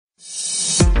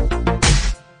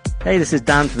Hey, this is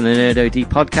Dan from the Nerd OD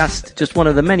podcast, just one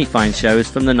of the many fine shows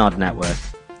from the Nod Network.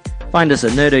 Find us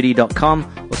at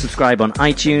nerdod.com or subscribe on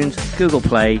iTunes, Google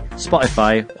Play,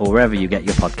 Spotify, or wherever you get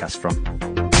your podcasts from.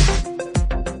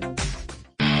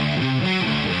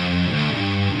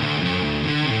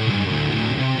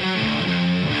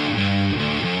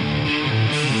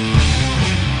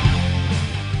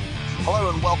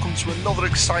 Welcome to another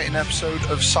exciting episode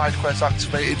of SideQuest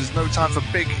Activated. There's no time for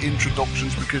big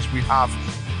introductions because we have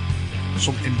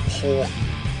some important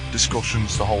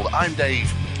discussions to hold. I'm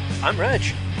Dave. I'm Reg.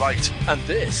 Right. And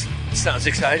this sounds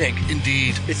exciting.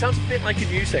 Indeed. It sounds a bit like a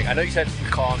news thing. I know you said we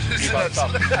can't do that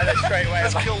stuff. And then straight away,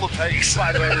 let's kill the pace.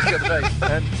 By the way, let's kill the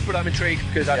pace. But I'm intrigued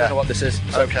because I don't know what this is.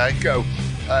 So okay. Go.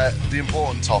 The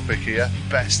important topic here,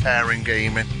 best hair in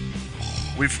gaming.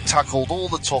 We've tackled all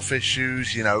the tough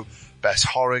issues, you know, best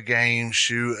horror games,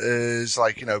 shooters,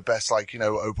 best,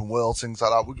 open world, things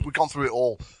like that. We've gone through it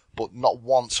all, but not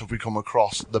once have we come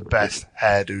across the best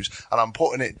hairdos. And I'm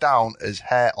putting it down as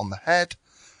hair on the head,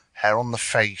 hair on the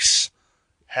face,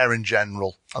 hair in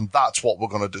general. And that's what we're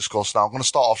going to discuss now. I'm going to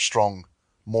start off strong.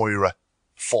 Moira,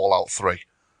 Fallout 3.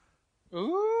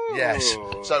 Ooh. Yes.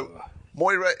 So,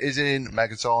 Moira is in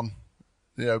Megaton,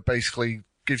 basically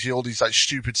gives you all these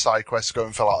stupid side quests to go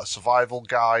and fill out a survival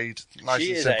guide. Nice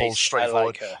and simple,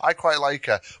 straightforward. I quite like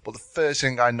her, but the first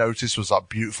thing I noticed was that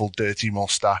beautiful dirty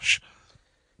mustache.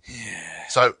 Yeah.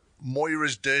 So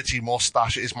Moira's dirty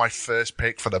mustache is my first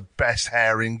pick for the best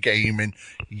hair in gaming.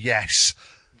 Yes.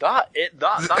 That's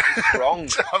wrong.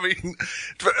 I mean,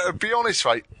 to be honest,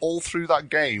 right, all through that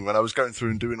game, when I was going through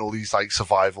and doing all these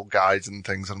survival guides and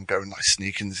things, and I'm going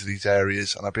sneaking into these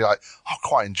areas, and I'd be like, I'm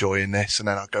quite enjoying this, and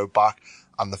then I'd go back,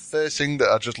 and the first thing that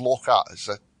I just look at is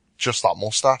just that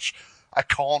mustache. I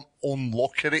can't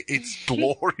unlook at it. It's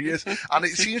glorious, and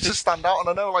it seems to stand out. And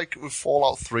I know, with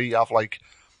Fallout 3, you have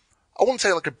I wouldn't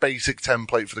say a basic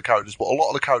template for the characters, but a lot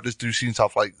of the characters do seem to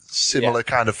have similar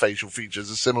kind of facial features,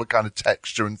 a similar kind of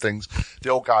texture and things. The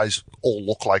old guys all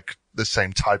look like the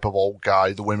same type of old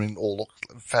guy. The women all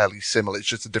look fairly similar. It's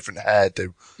just a different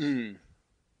hairdo. Mm.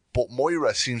 But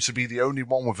Moira seems to be the only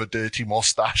one with a dirty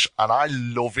mustache, and I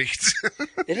love it.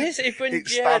 It is. It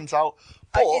stands out.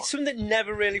 But it's something that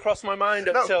never really crossed my mind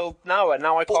until now, and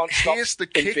now I can't stop here's the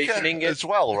envisioning kicker it as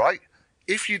well, right?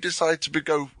 If you decide to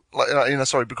become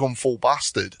full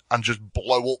bastard and just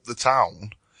blow up the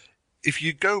town, if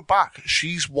you go back,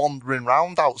 she's wandering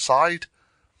round outside.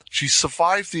 She's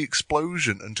survived the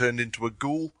explosion and turned into a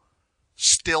ghoul.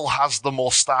 Still has the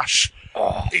mustache.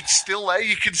 Oh. It's still there.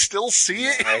 You can still see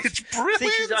it. Nice. It's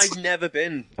brilliant.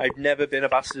 I've never been a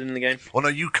bastard in the game. Well, no,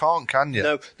 you can't, can you?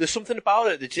 No, there's something about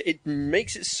it that it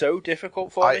makes it so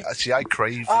difficult for me. See, I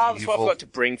crave the that's evil. what I've got to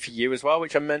bring for you as well,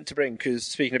 which I meant to bring, because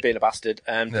speaking of being a bastard,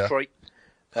 Detroit.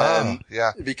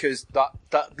 Yeah. Because that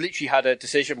literally had a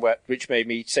decision which made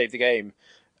me save the game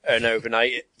and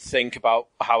overnight think about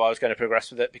how I was going to progress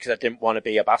with it, because I didn't want to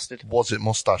be a bastard. Was it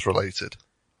mustache related?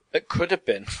 It could have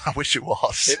been. I wish it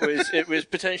was. It was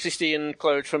potentially stealing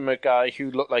clothes from a guy who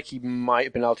looked like he might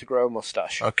have been able to grow a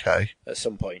mustache. Okay. At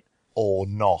some point. Or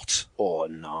not.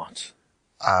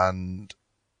 And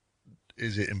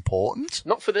is it important?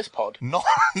 Not for this pod. Not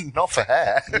for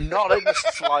hair. Not in the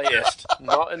slightest.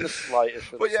 Not in the slightest.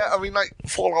 But yeah, I mean,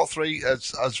 Fallout 3,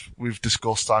 as we've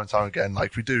discussed time and time again,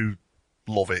 we do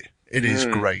love it. It is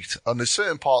great. And there's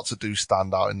certain parts that do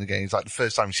stand out in the games. The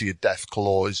first time you see a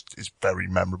Deathclaw is very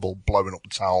memorable. Blowing up the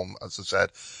town, as I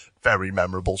said, very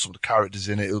memorable. Some of the characters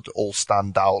in it all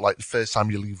stand out. The first time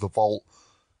you leave the vault,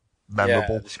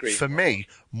 memorable. Yeah, for me,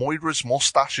 Moira's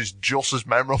mustache is just as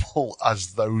memorable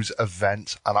as those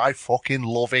events, and I fucking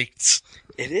love it.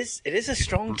 It is a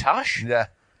strong tash. Yeah.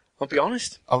 I'll be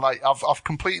honest. I'm I've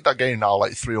completed that game now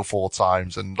 3 or 4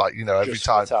 times, and every just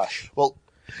time. For the tash. Well,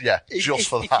 yeah, just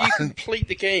for that. If you complete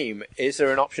the game, is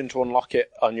there an option to unlock it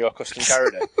on your custom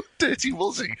character? Dirty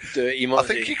Muzzy. Dirty Muzzy. I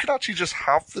think you can actually just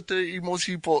have the Dirty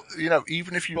Muzzy, but,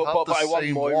 even if you have the I want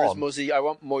same Moira's one. Muzzy. I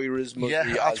want Moira's Muzzy. Yeah,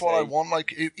 that's what I want.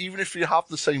 Even if you have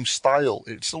the same style,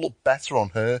 it'd still look better on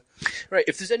her. Right,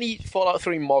 if there's any Fallout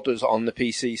 3 modders on the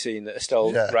PC scene that are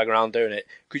still dragging around doing it,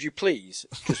 could you please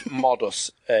just mod us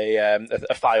a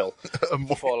file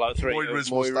for Fallout 3?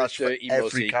 Moira's mustache for Dirty every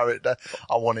Muzzy. character.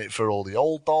 I want it for all the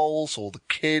old dolls, all the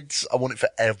kids. I want it for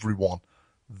everyone.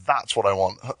 That's what I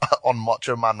want. On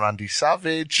Macho Man Randy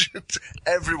Savage.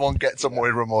 Everyone gets a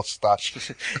Moira mustache.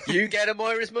 You get a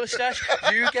Moira's mustache.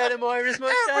 You get a Moira's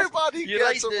mustache. Everybody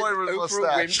gets a Moira's Oprah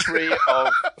mustache. Winfrey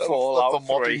of Fallout of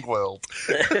the modding 3. world.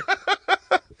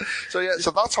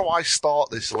 So that's how I start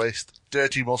this list.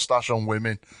 Dirty mustache on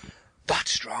women.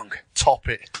 That's strong. Top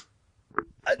it.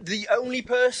 The only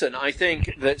person I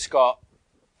think that's got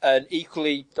an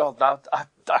equally, I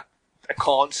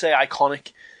can't say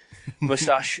iconic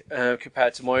moustache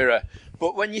compared to Moira.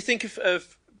 But when you think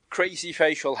of crazy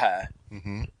facial hair,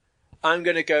 I'm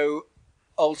going to go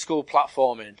old school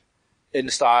platforming in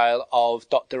the style of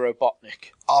Dr.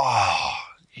 Robotnik. Oh,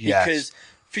 yes. Because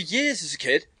for years as a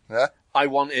kid, I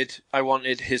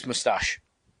wanted his moustache.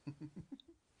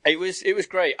 It was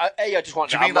great. I just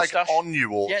wanted. Do you mean like on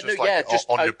you, or just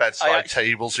on your bedside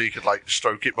table, so you could like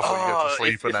stroke it before you go to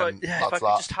sleep, if I could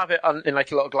just have it in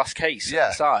like a little glass case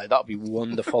outside, that'd be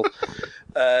wonderful.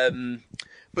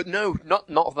 But no, not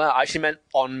that. I actually meant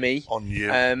on me. On you.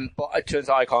 But it turns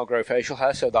out I can't grow facial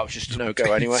hair, so that was just no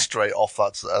go anyway. Straight off,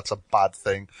 that's a bad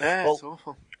thing. Yeah, it's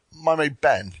awful. My mate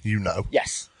Ben,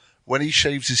 Yes. When he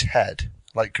shaves his head,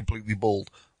 like completely bald,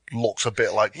 looks a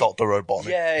bit like Dr. Robotnik.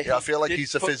 Yeah, I feel like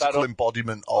he's the physical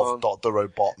embodiment of Dr.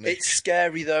 Robotnik. It's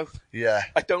scary though. Yeah.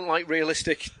 I don't like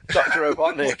realistic Dr.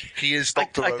 Robotnik. He is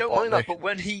Dr. Robotnik. I don't mind that, but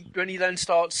when he then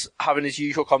starts having his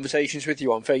usual conversations with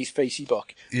you on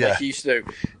Facebook, like he used to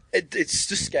do, it's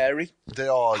just scary. They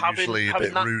are usually a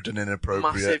bit rude and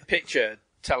inappropriate. Massive picture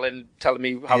telling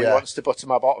me how he wants to butter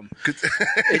my bottom.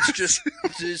 It's just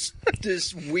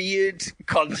there's weird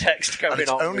context going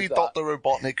on. Only Dr.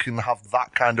 Robotnik can have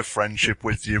that kind of friendship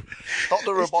with you.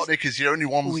 Dr. Robotnik is the only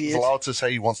one who's allowed to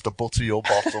say he wants to butter your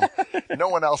bottom. No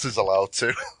one else is allowed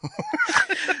to.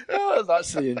 Oh,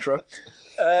 that's the intro.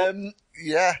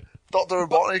 Yeah, Dr.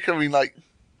 Robotnik. I mean, like,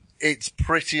 it's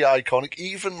pretty iconic.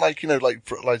 Even like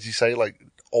as you say, like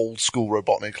old school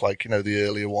Robotnik, like, the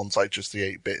earlier ones, like just the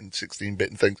 8-bit and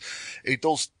 16-bit and things. It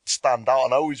does stand out,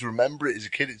 and I always remember it as a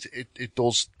kid. It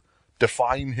does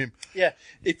define him. Yeah.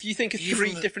 If you think of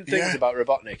three different things about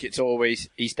Robotnik, it's always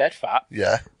he's dead fat.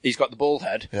 Yeah. He's got the bald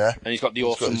head. Yeah. And he's got the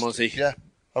awesome muzzy. Yeah.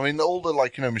 I mean, all the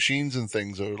machines and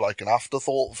things are like an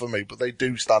afterthought for me, but they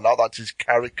do stand out. That's his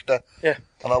character. Yeah.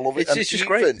 And I love it. It's just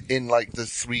great. In like the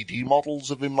 3D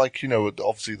models of him, like,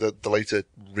 obviously the later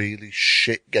really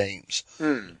shit games,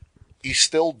 he's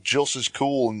still just as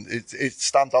cool, and it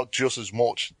stands out just as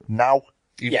much now.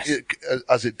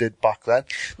 As it did back then.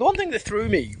 The one thing that threw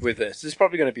me with this is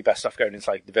probably going to be best stuff going into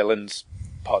like the villains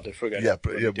pod if we're going to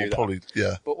do that. Probably.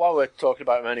 But while we're talking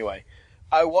about him anyway,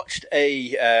 I watched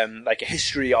a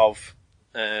history of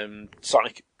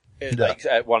Sonic.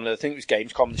 One of the things was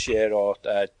Gamescom this year or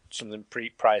something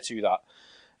prior to that.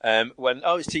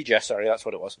 It's TGS, sorry, that's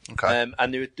what it was. Okay.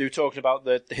 And they were talking about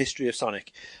the history of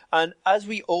Sonic. And as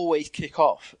we always kick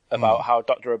off about how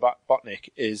Dr. Robotnik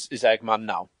is Eggman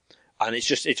now, and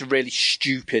it's a really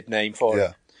stupid name for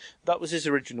him. That was his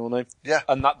original name. Yeah.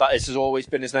 And that has always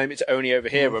been his name. It's only over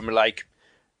here when we're like,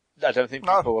 I don't think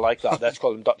people will like that. Let's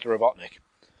call him Dr. Robotnik.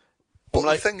 But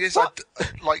the thing is,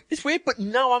 it's weird, but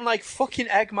now I'm like, fucking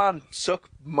Eggman, suck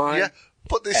my... Yeah,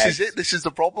 but this is it. This is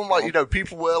the problem. Like,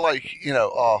 people were like,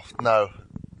 oh, no,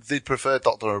 they'd prefer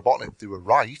Dr. Robotnik. They were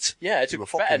right. Yeah, they were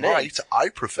fucking right. I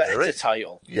prefer it. Better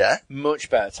title. Yeah. Much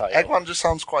better title. Eggman just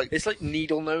sounds quite... It's like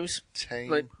Needle Nose. Tame.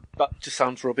 Like, that just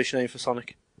sounds rubbish name for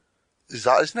Sonic. Is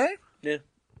that his name? Yeah.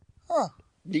 Huh.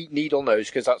 Needle Nose,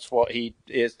 because that's what he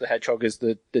is. The hedgehog is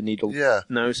the needle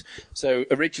nose. So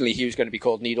originally he was going to be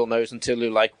called Needle Nose until they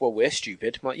were like, well, we're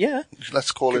stupid. I'm like, yeah.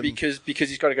 Let's call him... Because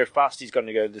he's got to go fast, he's going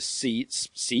to go the seed?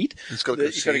 He's got to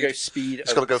go speed.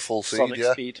 He's got to go full seed, Sonic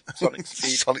speed. Sonic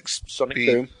speed. Sonic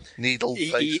boom. Needle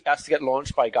he has to get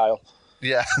launched by Guile.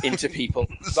 Yeah. Into people.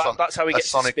 That's how he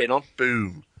gets the spin on.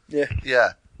 Boom. Yeah.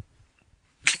 Yeah.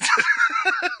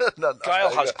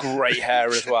 Guile has great hair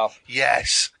as well.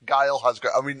 Yes, Guile has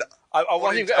great. I mean, I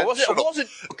wasn't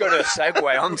going to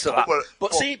segue onto that.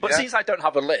 But since I don't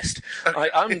have a list,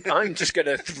 I'm just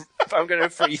going to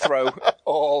free throw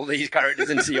all these characters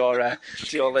into your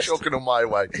list. Chucking them my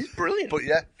way. It's brilliant. But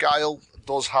yeah, Guile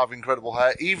does have incredible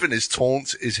hair. Even his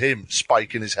taunt is him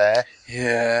spiking his hair.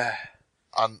 Yeah.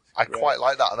 And I quite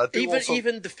like that. And I do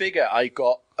even the figure I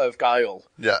got of Guile.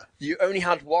 Yeah. You only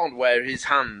had one where his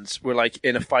hands were like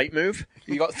in a fight move.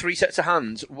 You got 3 sets of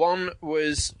hands. One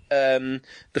was the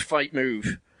fight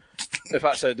move. In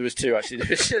fact, so there was 2 actually.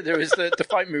 There was the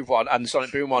fight move one and the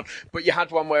Sonic Boom one. But you had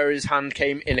one where his hand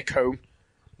came in a comb.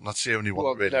 That's the only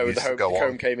one really needs to the go on.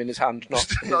 comb came in his hand, not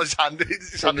his hand.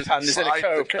 His hand is in a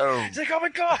comb. He's like, oh my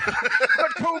god,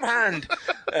 got a comb hand.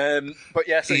 But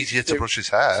yeah, so easier to brush his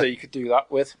hair. So you could do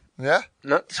that with. Yeah.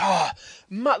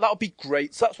 Matt, that would be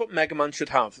great. So that's what Mega Man should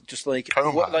have, just like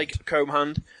comb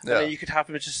hand. Yeah. And then you could have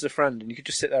him just as a friend, and you could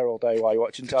just sit there all day while you're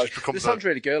watching television. This sounds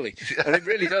really girly, and it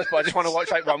really does. But I just want to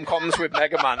watch like rom-coms with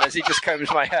Mega Man as he just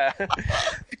combs my hair.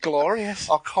 Glorious.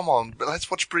 Oh come on, let's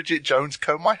watch Bridget Jones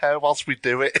comb my hair whilst we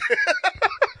do it.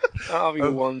 That'll be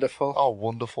wonderful. Oh,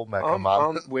 wonderful Mega Man.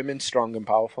 Aren't women strong and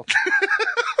powerful?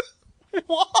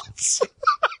 What?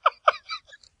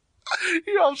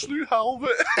 You absolute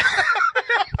helmet.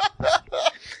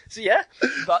 So yeah,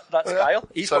 that's Guile.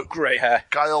 He's got grey hair.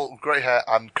 Guile, grey hair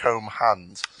and comb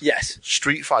hands. Yes.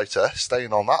 Street Fighter,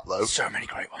 staying on that though. So many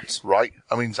great ones. Right.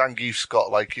 I mean, Zangief's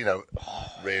got like,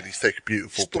 really thick,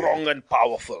 beautiful Strong beard. and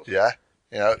powerful. Yeah.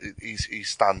 He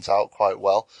stands out quite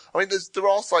well. I mean, there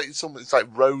are like something, it's like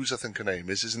Rose, I think her name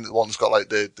is, isn't it? The one that's got like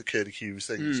the Curly Hughes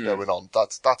things going on.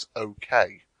 That's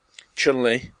okay.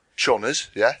 Chun-Li. Chunners,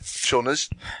 yeah. Chunners,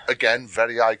 again,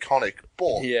 very iconic.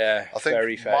 But Yeah, I think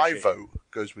very fair my shake. vote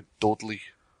goes with Dudley.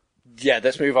 Yeah,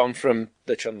 let's move on from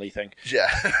the Chun-Li thing. Yeah.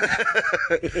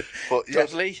 But yeah,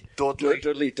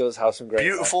 Dudley does have some great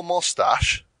beautiful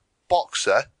moustache,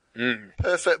 boxer,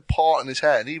 perfect part in his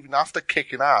hair, and even after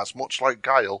kicking ass, much like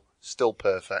Guile, still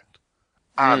perfect.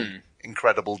 And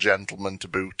incredible gentleman to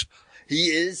boot. He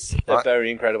is a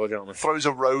very incredible gentleman. Throws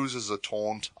a rose as a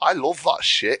taunt. I love that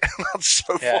shit. That's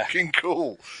so fucking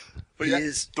cool. But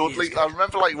Dudley, I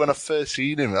remember like when I first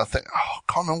seen him, I think, I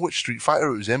can't remember which Street Fighter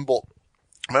it was in, but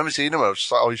I remember seeing him, I was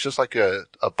just like, he's just like a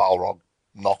Balrog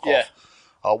knockoff. Yeah.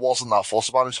 I wasn't that fussed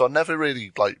about him, so I never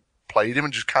really like played him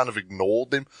and just kind of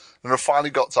ignored him. And I finally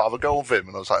got to have a go with him,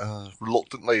 and I was like,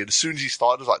 reluctantly. And as soon as he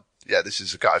started, I was like, yeah, this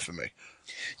is a guy for me.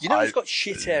 You know who's got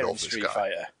shit hair in Street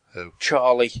Fighter? Who?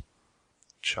 Charlie.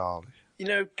 Charlie.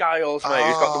 Guile's mate,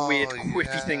 who's got the weird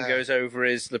quiffy thing goes over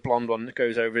the blonde one that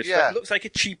goes over his face. It looks like a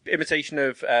cheap imitation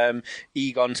of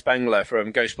Egon Spengler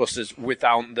from Ghostbusters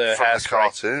without the From the hairspray.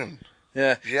 cartoon.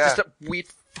 Yeah. Yeah. Just that weird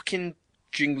fucking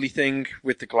jingly thing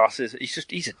with the glasses.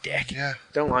 He's a dick. Yeah.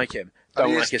 Don't like him. And Don't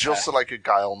he like is his just hair. like a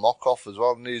Guile knockoff as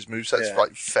well, and his moveset's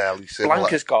like fairly similar.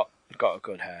 Blanca's got a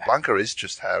good hair. Blanca is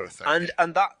just hair, I think.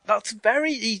 And that's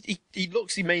very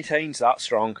he maintains that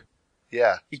strong.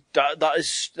 Yeah. That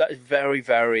is very,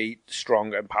 very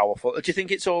strong and powerful. Do you think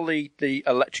it's all the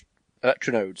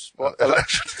electronodes?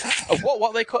 What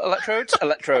what they call electrodes?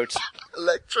 Electrodes.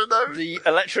 Electronodes? The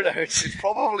electronodes. It's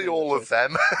probably all of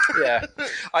them. Yeah.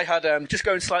 I had, just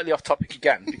going slightly off topic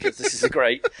again, because this is a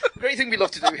great thing we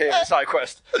love to do here at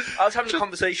SideQuest. I was having a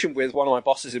conversation with one of my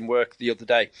bosses in work the other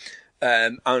day,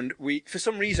 and we, for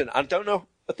some reason, I don't know,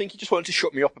 I think he just wanted to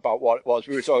shut me up about what it was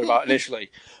we were talking about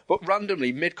initially. But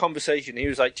randomly, mid-conversation, he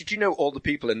was like, did you know all the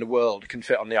people in the world can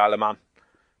fit on the Isle of Man?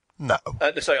 No.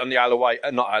 Sorry, on the Isle of Wight.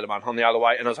 Not Isle of Man, on the Isle of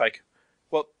Wight. And I was like,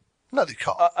 well... No, they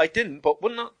can't. I didn't, but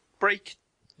wouldn't that break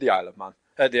the Isle of Man?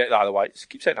 The Isle of Wight.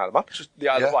 Keep saying Isle of Man. Just the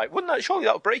Isle of Wight. Wouldn't that... Surely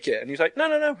that would break it. And he was like,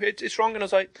 no, it's wrong. And I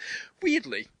was like,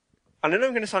 weirdly, and I know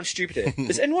I'm going to sound stupid here,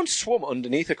 has anyone swum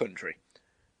underneath a country?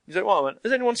 He's like, what? I went,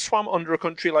 has anyone swam under a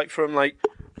country, like, from, like...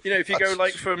 if you go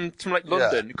like from like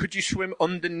London, could you swim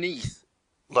underneath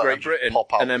Great Britain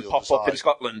and then pop up in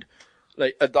Scotland?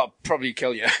 Like that'd probably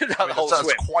kill you. That whole that's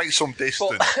swim. quite some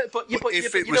distance. But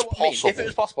if it you was know what I mean? possible, If it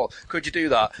was possible, could you do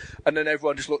that? And then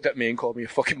everyone just looked at me and called me a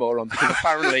fucking moron because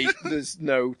apparently there's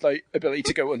no like ability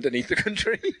to go underneath the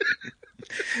country.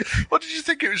 What did you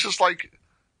think? It was just like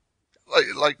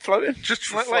floating, just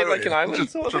floating. Like an island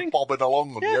just, sort of thing, bobbing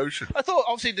along on the ocean. I thought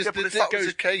obviously but if that was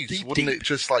the case, wouldn't it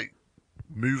just like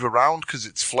move around because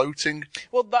it's floating?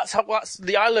 Well, that's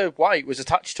the Isle of Wight was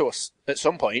attached to us at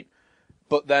some point,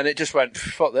 but then it just went,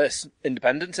 fuck this,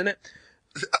 independence in it.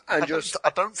 And I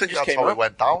don't think that's how it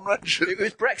went down, Reg. It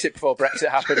was Brexit before Brexit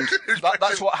happened.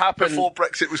 That's what happened. Before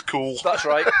Brexit was cool. That's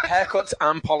right. Haircuts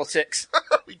and politics.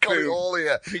 We got it all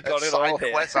here. We got it all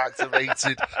here. SideQuest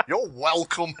activated. You're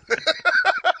welcome.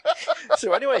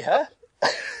 So anyway, hair?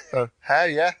 Hair,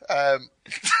 yeah.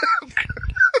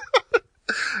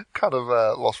 Kind of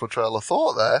lost my trail of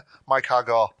thought there. Mike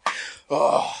Hagar.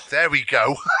 Oh, there we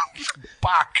go.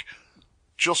 Back.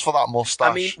 Just for that moustache.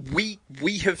 I mean,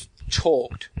 we have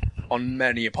talked on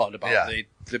many a pod about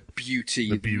the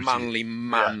beauty, manly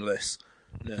manless.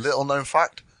 Yeah. Little known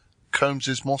fact, combs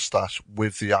his moustache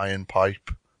with the iron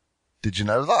pipe. Did you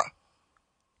know that?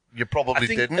 You probably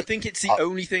didn't. I think it's the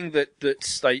only thing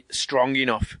that's like strong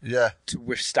enough to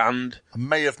withstand. I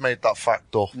may have made that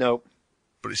fact up. No.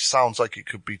 But it sounds like it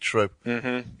could be true.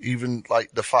 Mm-hmm. Even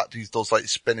like the fact he does like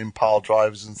spinning pile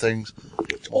drivers and things.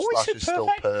 His moustache is still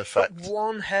perfect. Not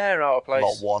one hair out of place.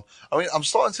 Not one. I mean, I'm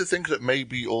starting to think that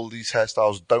maybe all these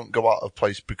hairstyles don't go out of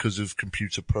place because of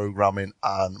computer programming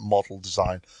and model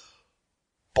design.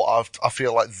 But I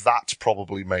feel like that's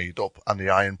probably made up, and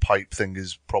the iron pipe thing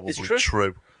is probably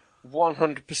true.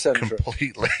 100% true.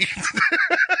 Completely.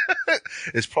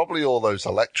 It's probably all those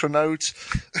electronodes.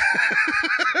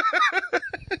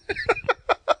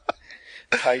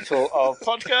 Title of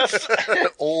podcast.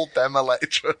 All them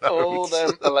electronodes. All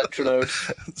them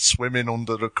electronodes. Swimming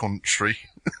under the country.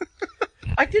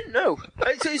 I didn't know.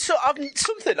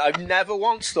 Something I've never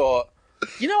once thought,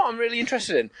 You know what I'm really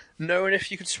interested in? Knowing if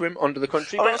you could swim under the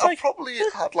country. I But mean, it's I like, probably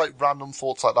had like random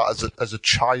thoughts like that as a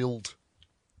child,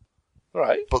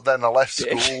 right. but then I left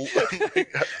school You're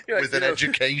like, with an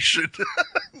education.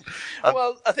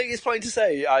 Well, I think it's plain to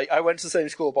say I went to the same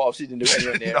school, but obviously didn't do it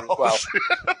anywhere near as well.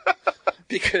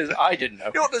 Because I didn't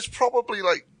know. You know, there's probably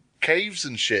like caves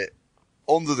and shit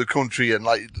under the country, and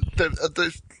like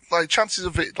there's like chances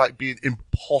of it like being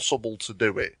impossible to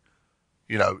do it.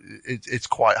 You know, it's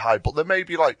quite high, but there may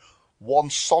be like one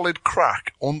solid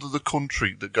crack under the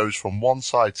country that goes from one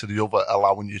side to the other,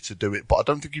 allowing you to do it. But I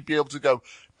don't think you'd be able to go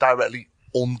directly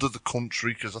under the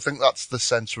country, because I think that's the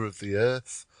centre of the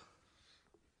earth.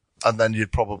 And then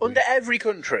you'd probably... Under every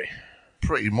country?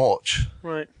 Pretty much.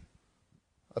 Right.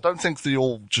 I don't think they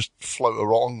all just float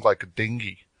along like a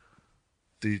dinghy.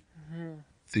 The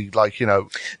like, you know...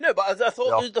 No, but I thought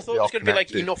there was going to be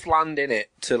like enough land in it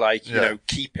to like, you know,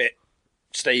 keep it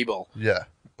stable. Yeah.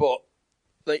 But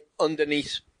like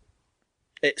underneath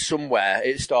it somewhere,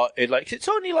 it started like, it's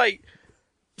only like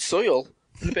soil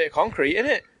and a bit of concrete, isn't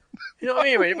it? You know what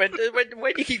I mean?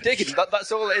 When you keep digging,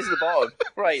 that's all it is at the bottom.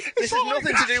 Right. This has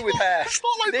nothing to do with hair. It's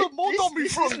not like the mud on me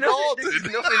front garden. This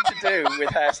has nothing to do with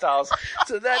hairstyles.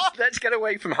 So let's get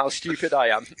away from how stupid I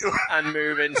am and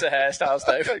move into hairstyles,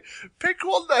 Dave. Okay, pick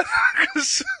one then,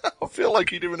 because I feel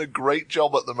like you're doing a great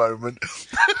job at the moment.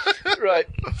 Right.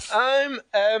 I'm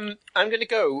going to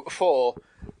go for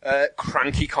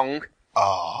Cranky Kong.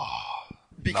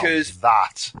 Because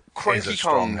that Cranky is a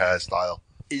strong Kong hairstyle.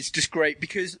 is just great,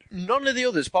 because none of the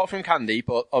others, apart from Candy,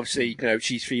 but obviously, you know,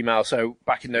 she's female, so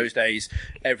back in those days,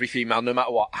 every female, no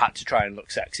matter what, had to try and look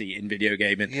sexy in video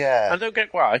gaming. Yeah. And I don't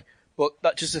get why, but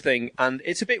that's just a thing, and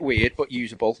it's a bit weird, but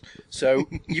usable. So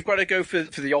you've got to go for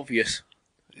the obvious,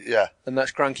 Yeah, and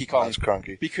that's Cranky Kong. that's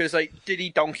Cranky. Because, like,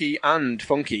 Diddy, Donkey, and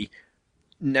Funky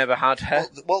never had hair.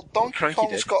 Well, Donkey Cranky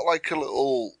Kong's did. got like a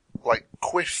little like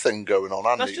quiff thing going on,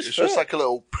 hasn't That's it? just It's just fur. like a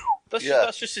little.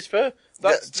 That's just his fur. Yeah,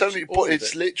 That's it's only, all but of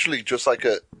it's it. literally just like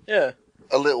a Yeah,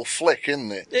 little flick,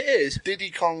 isn't it? it is. Diddy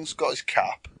Kong's got his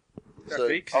cap.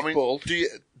 Exactly, 'cause he's bald. do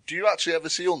you actually ever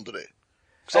see under it?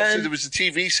 Because obviously there was a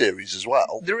TV series as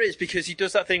well. There is, because he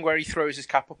does that thing where he throws his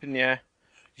cap up in the air.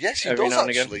 Yes, he every does now and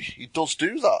again. actually. He does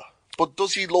do that. But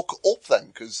does he look up then?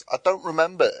 Because I don't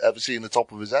remember ever seeing the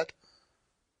top of his head.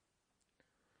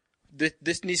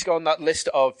 This needs to go on that list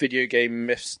of video game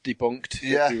myths debunked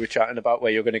Yeah. that we were chatting about,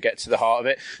 where you're going to get to the heart of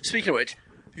it. Speaking of which,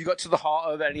 have you got to the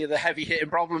heart of any of the heavy-hitting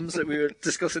problems that we were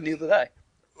discussing the other day?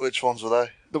 Which ones were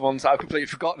they? The ones that I've completely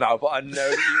forgot now, but I know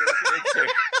that you were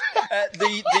looking into.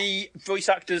 The voice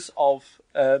actors of...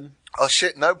 Oh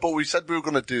shit, no, but we said we were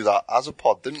going to do that as a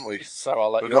pod, didn't we? so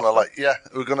I'll let We're you going to off.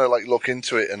 we're going to look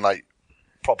into it and like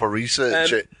proper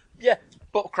research it. Yeah,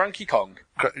 but Cranky Kong,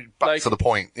 Back like- to the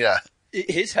point, yeah.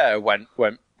 his hair went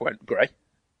grey.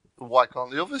 Why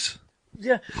can't the others?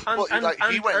 Yeah, and, Well, and, like,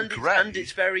 he and, went and, grey. and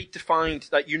it's very defined.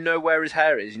 Like, you know where his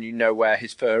hair is and you know where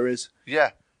his fur is.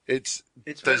 Yeah, there's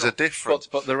very- a difference.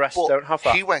 But the rest But don't have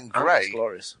that. He went And grey. it's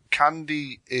glorious.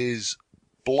 Candy is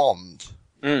blonde.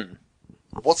 Mm.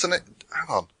 What's in it? Hang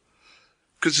on.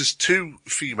 Because there's two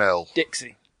female.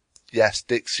 Dixie. Yes,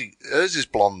 Dixie. Hers is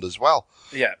blonde as well.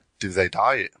 Yeah. Do they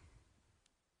dye it?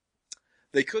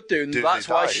 They could do, and Do that's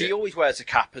they why dye she it? always wears a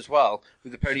cap as well,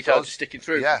 with the ponytail does. just sticking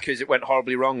through, Yeah. because it went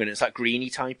horribly wrong, and it's that greeny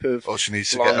type of. Or she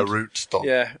needs to blonde. get her roots done?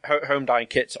 Yeah, home dyeing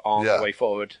kits aren't Yeah. the way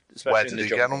forward, especially Where in did the he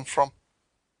jungle. get them from?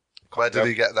 Where did Congo.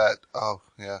 he get that? Oh,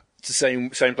 yeah. It's the same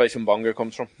place Mbongo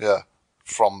comes from. Yeah.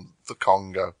 From the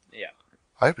Congo. Yeah.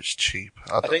 I hope it's cheap.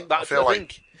 I think that's- feel I like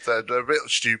think- they're a bit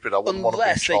stupid. I wouldn't want to be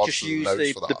Unless they charged just for the use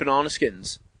notes for the that. banana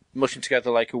skins, mush them together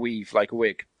like a weave, like a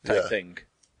wig type Yeah. thing.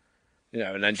 You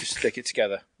know, and then just stick it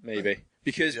together, maybe.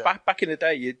 Because Yeah. back in the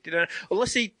day, you know,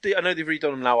 unless I know they've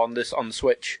redone them now on the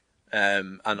Switch,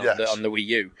 and on Yes. the Wii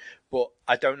U, but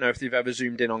I don't know if they've ever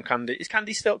zoomed in on Candy. Is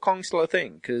Candy Kong still a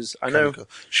thing? Because I know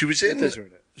She was Withers are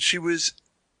in it. She was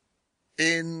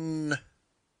in.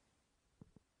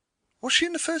 Was she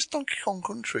in the first Donkey Kong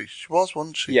Country? She was,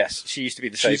 wasn't she? Yes, she used to be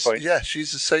the save point. Yeah,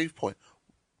 she's the save point.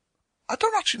 I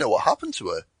don't actually know what happened to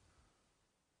her.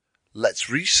 Let's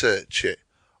research it,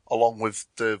 along with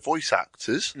the voice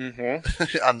actors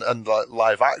Mm-hmm. and like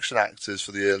live action actors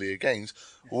for the earlier games.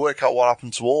 We'll work out what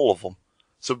happened to all of them.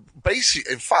 So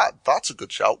basically, in fact, that's a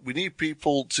good shout. We need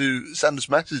people to send us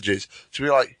messages to be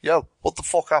like, "Yo, what the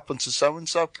fuck happened to so and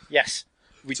so?" Yes,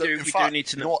 we So, do. in We fact, do need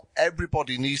to you know. know what?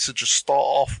 Everybody needs to just start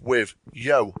off with,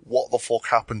 "Yo, what the fuck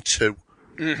happened to?"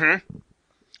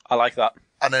 I like that.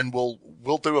 And then we'll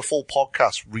do a full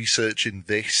podcast researching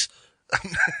this.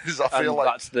 Because I feel And like,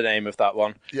 that's the name of that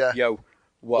one. Yeah. Yo,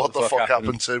 what the fuck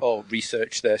happened to? Oh,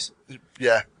 research this.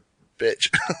 yeah,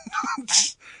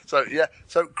 bitch.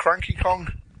 So Cranky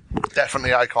Kong,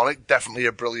 definitely iconic, definitely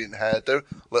a brilliant hairdo,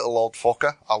 little old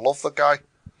fucker. I love the guy.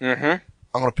 Mm-hmm.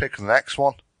 I'm going to pick the next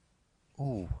one.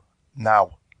 Ooh,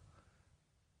 now.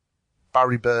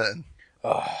 Barry Burton.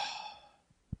 Oh.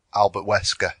 Albert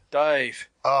Wesker. Dive.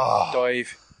 Oh. Divey.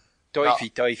 What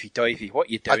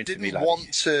are you doing to me, I didn't laddie?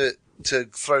 want to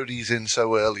throw these in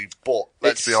so early, but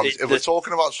let's be honest, if we're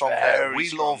talking about strong hair, we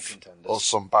love contenders. us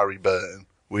some Barry Burton.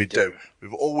 We do.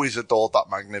 We've always adored that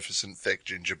magnificent, thick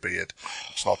ginger beard.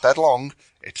 It's not dead long.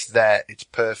 It's there. It's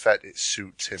perfect. It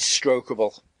suits him.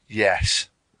 Strokeable. Yes.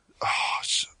 Oh,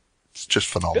 it's just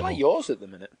A phenomenal. bit like yours at the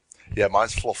minute. Yeah,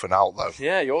 mine's fluffing out though.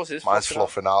 Yeah, yours is. Mine's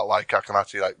fluffing out. Like I can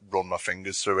actually run my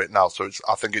fingers through it now. So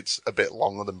I think it's a bit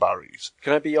longer than Barry's.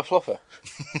 Can I be your fluffer?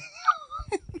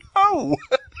 Oh.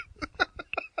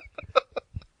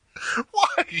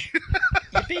 Why?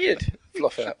 Your beard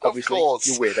fluffer, obviously. Of course.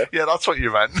 You weirdo. Yeah, that's what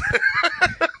you meant.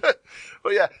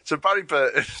 But yeah, so Barry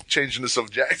Burton, changing the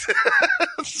subject,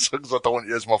 because I don't want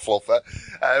you as my fluffer.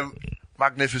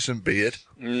 Magnificent beard.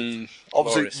 Glorious.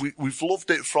 Obviously, we've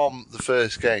loved it from the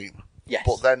first game. Yes.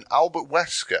 But then Albert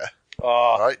Wesker,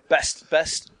 Oh, right?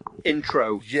 Best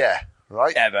intro Yeah,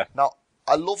 right? ever. Now,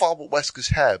 I love Albert Wesker's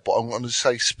hair, but I'm going to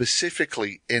say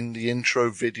specifically in the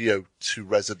intro video to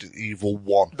Resident Evil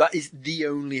 1. That is the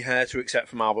only hair to accept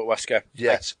from Albert Wesker.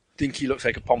 Yes. I think he looks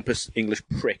like a pompous English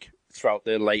prick throughout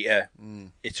the later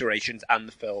iterations and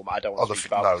the film. I don't want to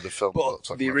speak about. No, the film But looks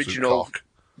like the an absolute original, cock.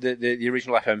 the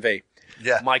original FMV.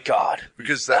 Yeah. My God.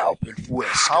 Because Albert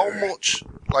Wesker. how much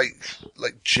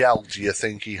like gel do you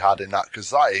think he had in that?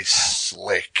 Because that is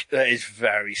slick. That is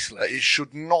very slick. It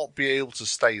should not be able to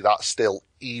stay that still,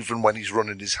 even when he's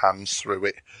running his hands through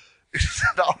it.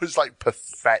 That was like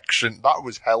perfection. That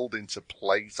was held into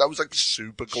place. That was like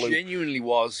super glue. Genuinely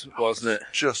was, wasn't it?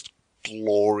 Just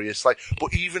glorious.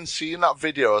 But even seeing that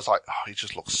video, I was like, oh, he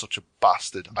just looks such a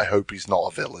bastard. I hope he's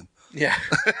not a villain. Yeah.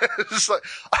 It's like,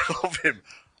 I love him.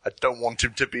 I don't want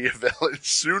him to be a villain. As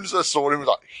soon as I saw him, I was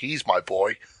like, he's my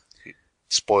boy.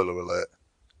 Spoiler alert.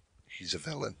 He's a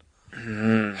villain.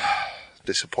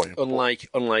 Disappointing.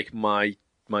 Unlike my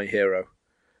hero,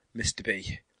 Mr.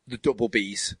 B, the double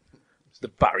B's, the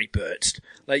Barry Burst.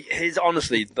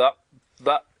 Honestly,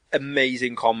 that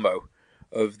amazing combo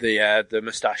of the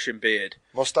moustache and beard.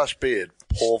 Mustache beard,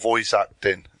 poor voice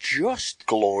acting, Just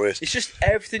glorious. It's just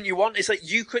everything you want. It's like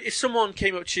you could, if someone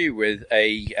came up to you with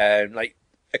a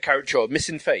caricature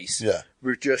missing face, Yeah.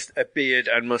 with just a beard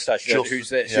and mustache, Just- who's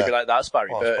this? yeah. You'd be like, that's Barry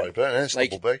Oh, Burton. it's Barry Burton, it's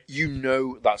like, double B. you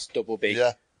know that's double B.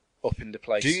 Yeah. Up into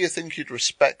place. Do you think you'd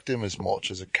respect him as much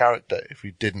as a character if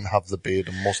he didn't have the beard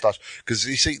and mustache? Because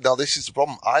you see, now this is the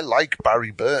problem. I like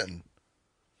Barry Burton.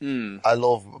 I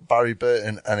love Barry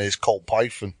Burton and his Colt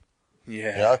Python.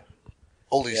 Yeah. You know?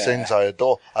 All these things I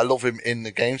adore. I love him in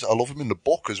the games. I love him in the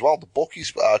book as well. The book,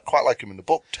 I quite like him in the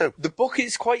book too. The book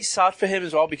is quite sad for him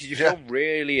as well because you feel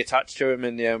really attached to him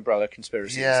in the Umbrella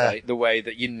Conspiracy. Yeah. It's like the way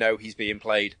that you know he's being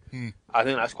played. I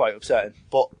think that's quite upsetting.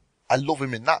 But I love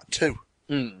him in that too.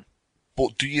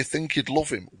 But do you think you'd love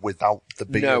him without the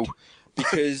beard? No,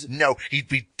 because No, he'd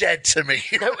be dead to me.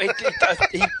 no,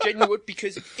 he genuinely would.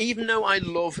 Because even though I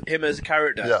love him as a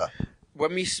character, Yeah.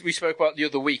 when we spoke about the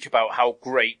other week about how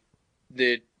great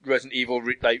the Resident Evil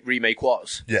remake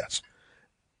was, Yes.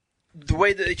 the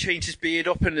way that they changed his beard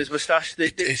up and his moustache,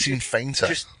 It seemed fainter.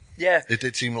 just yeah, It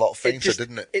did seem a lot fainter,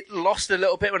 didn't it? It lost a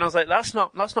little bit when I was like, that's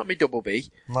not me double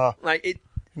B. No. Like it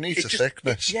Needs it a just-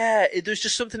 thickness. Yeah, there's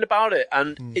just something about it,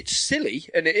 and it's silly,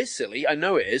 and it is silly. I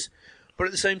know it is, but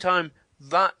at the same time,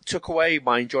 that took away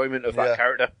my enjoyment of that Yeah.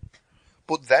 character.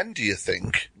 But then do you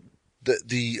think that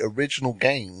the original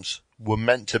games were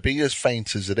meant to be as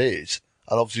faint as it is,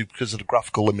 and obviously because of the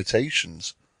graphical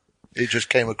limitations, it just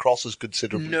came across as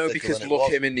considerably No, thicker because than it look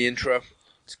was? him in the intro.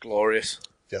 It's glorious.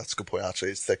 Yeah, that's a good point,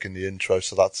 actually. It's thick in the intro,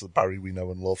 so that's the Barry we know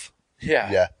and love.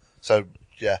 Yeah. Yeah. So,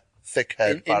 yeah, thick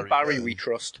head In Barry, Burton. we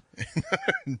trust.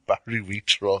 Barry we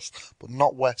trust, but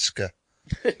not Wesker.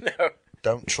 No.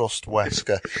 Don't trust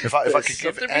Wesker. If I could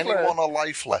give something we anyone a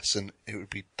life lesson, it would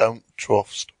be don't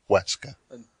trust Wesker.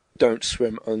 Don't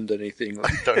swim underneath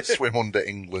England. Don't swim under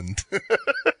England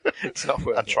It's not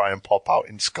worth and it. try and pop out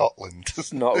in Scotland.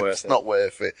 It's not worth It's it. not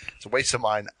worth it. It's a waste of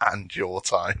mine and your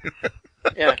time.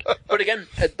 Yeah, but again,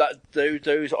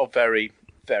 those are very,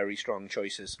 very strong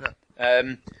choices.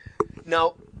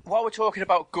 Now, while we're talking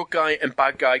about good guy and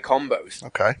bad guy combos,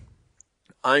 Okay.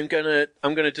 I'm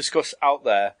gonna discuss out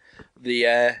there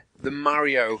the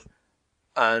Mario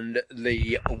and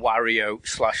the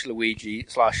Wario / Luigi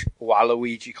 /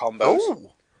 Waluigi combos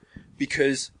Oh,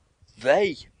 because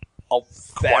they are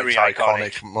very Quite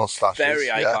iconic. moustaches. Very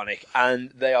iconic. And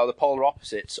they are the polar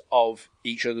opposites of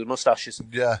each other's moustaches.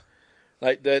 Yeah.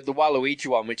 Like the Waluigi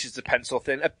one, which is the pencil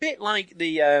thin, a bit like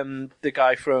the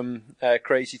guy from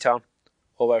Crazy Town,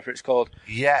 or whatever it's called.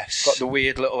 Yes. Got the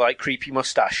weird little like creepy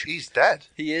moustache. He's dead.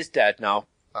 He is dead now.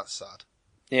 That's sad.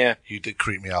 Yeah, You did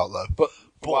creep me out, though. but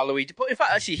Waluigi. But in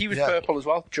fact, actually, he was purple as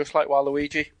well, just like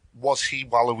Waluigi. Was he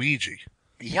Waluigi?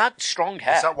 He had strong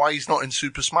hair. Is that why he's not in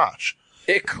Super Smash?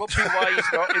 It could be why he's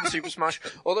not in Super Smash.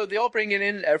 Although they are bringing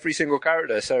in every single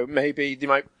character, so maybe they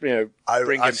might,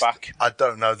 bring him back. I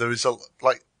don't know. There is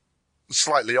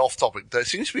slightly off topic. There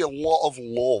seems to be a lot of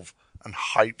love and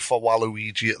hype for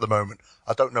Waluigi at the moment.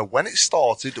 I don't know when it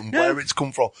started and where it's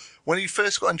come from. When he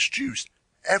first got introduced,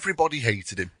 everybody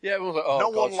hated him. Yeah, everyone was like, No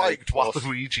one liked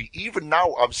Waluigi. Even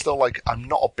now, I'm still I'm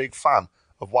not a big fan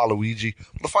of Waluigi.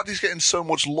 But the fact he's getting so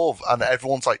much love and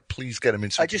everyone's like, please get him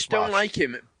in Super I just Smash. don't like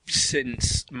him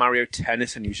since Mario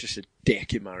Tennis, and he was just a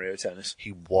dick in Mario Tennis.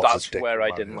 He was That's a dick where in I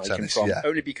Mario didn't like Tennis, him from. yeah.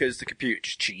 Only because the computer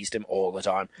just cheesed him all the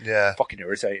time. Yeah. Fucking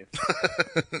irritating.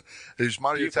 It was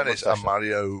Mario Beautiful Tennis mustache. and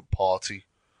Mario Party.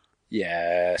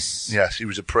 Yes. Yes, he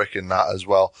was a prick in that as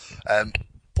well.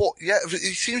 But yeah, he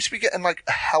seems to be getting a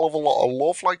hell of a lot of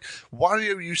love. Like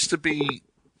Wario used to be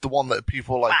the one that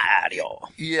people Mario.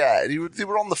 Yeah, they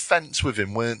were on the fence with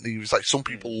him, weren't they? He was some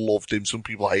people loved him, some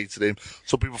people hated him,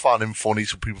 some people found him funny,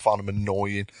 some people found him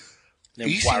annoying. Then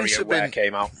He seems to have WarioWare been-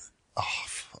 came out.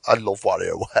 I love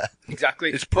WarioWare.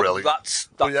 Exactly. It's But brilliant. That's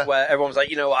yeah. where everyone's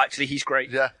like, actually, he's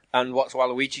great. Yeah. And what's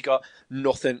Waluigi got?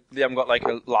 Nothing. They haven't got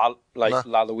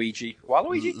Laluigi.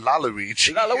 Waluigi?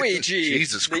 Laluigi. Laluigi.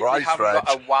 Jesus They Christ, haven't Reg.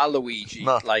 got a Waluigi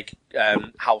No.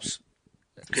 house.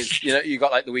 Because you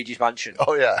got Luigi's mansion.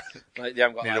 Oh yeah, Like they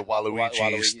haven't got Need a Waluigi's-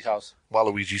 Waluigi's house.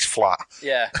 Waluigi's flat.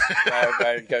 Yeah,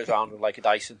 where it goes around with a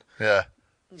Dyson. Yeah.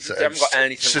 So They haven't got it's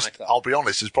anything just, like that. I'll be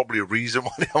honest, there's probably a reason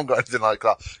why they haven't got anything like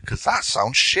that. Because that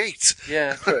sounds shit.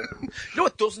 Yeah, true. You know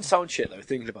what doesn't sound shit though?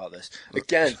 Thinking about this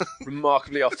again,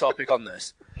 remarkably off topic on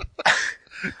this.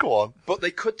 Go on. But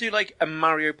they could do a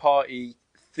Mario Party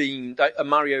themed, a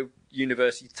Mario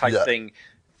University type Yeah. thing,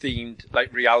 themed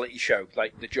reality show,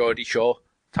 like the Geordie Shore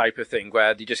type of thing,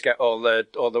 where they just get all the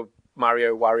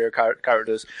Wario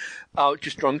characters out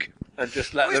just drunk and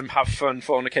just let them have fun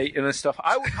fornicating and stuff.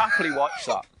 I would happily watch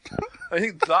that. I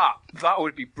think that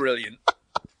would be brilliant.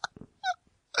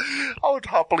 I would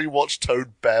happily watch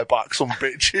Toad bareback some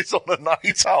bitches on a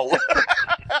night out.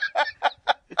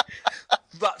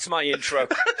 That's my intro.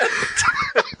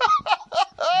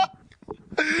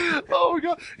 Oh my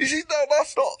god. You see, no,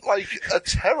 that's not a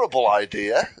terrible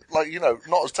idea.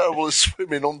 Not as terrible as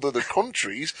swimming under the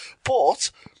countries,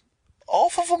 but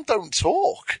half of them don't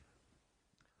talk.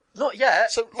 Not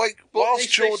yet. So, But whilst they-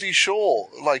 Geordie Shore,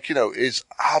 is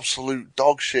absolute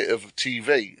dog shit of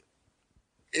TV,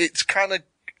 it's kind of,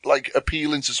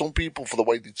 appealing to some people for the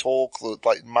way they talk,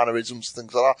 the, mannerisms,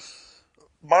 things like that.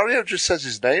 Mario just says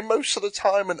his name most of the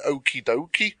time and okie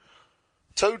dokie.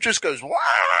 Toad just goes, wah!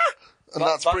 And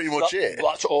that's pretty much it.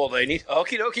 That's all they need.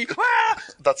 Okie dokie. Wah!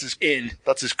 That's his In.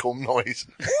 That's his cum noise.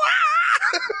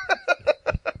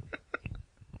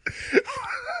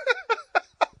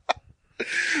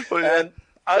 But yeah,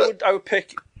 I would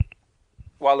pick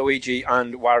Waluigi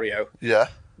and Wario yeah.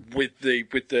 with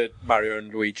the Mario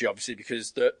and Luigi, obviously,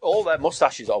 because all their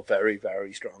mustaches are very,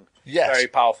 very strong. Yes. Very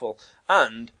powerful.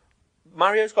 And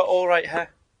Mario's got all right hair.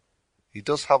 He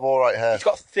does have all right hair. He's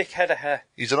got a thick head of hair.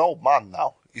 He's an old man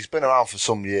now. He's been around for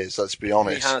some years. Let's be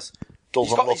honest. He has.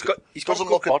 Doesn't He's got doesn't a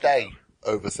good look a body, day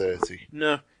over 30.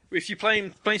 No. If you're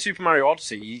playing Super Mario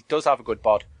Odyssey, he does have a good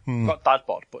bod. Not dad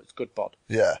bod, but it's good bod.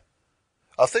 Yeah.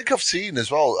 I think I've seen as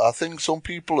well. I think some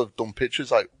people have done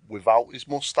pictures without his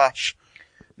mustache.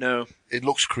 No. It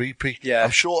looks creepy. Yeah. I'm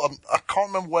sure. I can't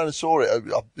remember where I saw it.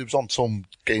 It was on some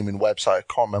gaming website. I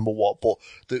can't remember what, but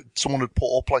someone had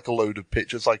put up a load of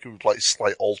pictures, with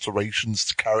slight alterations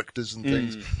to characters and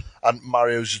things. And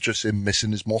Mario's just him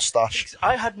missing his mustache.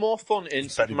 I had more fun in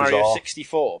Super very Mario bizarre.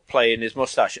 64 playing his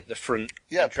mustache at the front.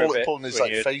 Yeah, intro bit pulling his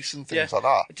when you- face and things Yeah.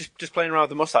 like that. Just playing around with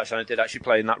the mustache, and I did actually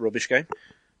play in that rubbish game.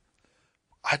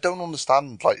 I don't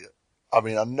understand. I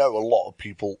know a lot of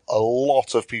people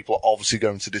are obviously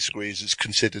going to disagree as it's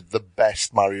considered the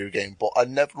best Mario game, but I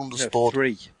never understood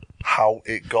 3. how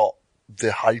it got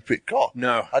the hype it got.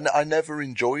 No. And I never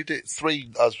enjoyed it.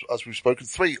 3, as we've spoken,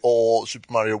 3 or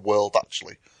Super Mario World,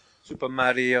 actually. Super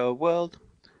Mario World,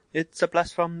 it's a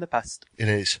blast from the past. It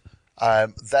is.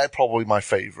 They're probably my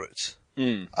favourites.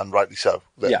 And rightly so.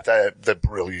 Yeah. They're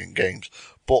brilliant games.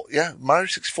 But yeah, Mario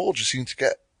 64 just seemed to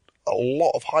get a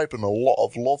lot of hype and a lot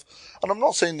of love. And I'm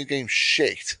not saying the game's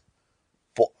shit.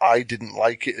 but I didn't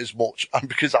like it as much. And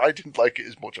because I didn't like it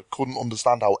as much, I couldn't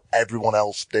understand how everyone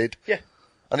else did. Yeah.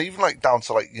 And even like down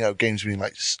to like, you know, games being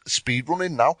like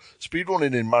speedrunning now.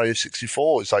 Speedrunning in Mario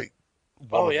 64 is like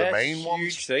one of the main it's a ones.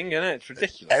 huge thing, isn't it? It's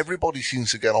ridiculous. Everybody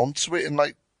seems to get onto it, and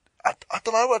like, I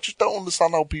don't know, I just don't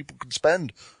understand how people can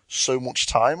spend so much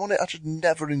time on it. I just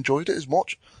never enjoyed it as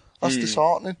much. That's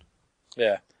disheartening.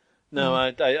 Yeah. No,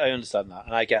 I understand that,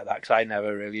 and I get that, because I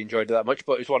never really enjoyed it that much,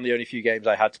 but it was one of the only few games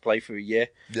I had to play for a year.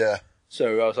 Yeah.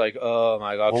 So I was like, oh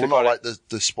my god. Well, we're not like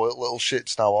the spoilt little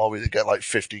shits now, are we? That get like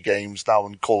 50 games now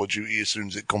and Call of Duty as soon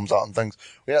as it comes out and things.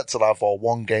 We had to have our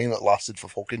one game that lasted for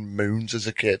fucking moons as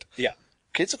a kid. Yeah.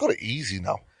 Kids have got it easy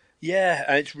now. Yeah,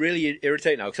 and it's really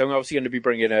irritating now, because I'm obviously going to be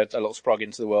bringing a little sprog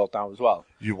into the world now as well.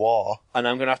 You are. And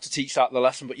I'm going to have to teach that the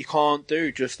lesson, but you can't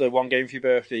do just the one game for your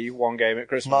birthday, one game at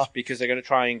Christmas, because they're going to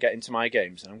try and get into my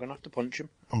games, and I'm going to have to punch them.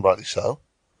 And rightly so.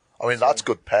 I mean, that's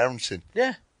good parenting.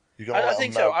 Yeah. I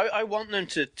think so. I want them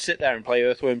to sit there and play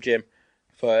Earthworm Jim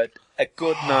for a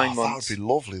good 9 months. That would be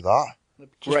lovely,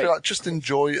 that. Just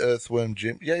enjoy Earthworm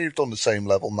Jim. Yeah, you've done the same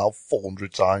level now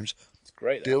 400 times. It's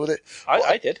great. Deal with it.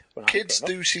 I did. Kids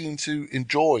do seem to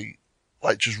enjoy,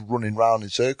 like, just running around in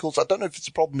circles. I don't know if it's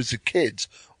a problem with the kids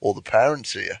or the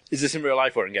parents here. Is this in real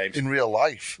life or in games? In real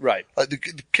life. Right. Like,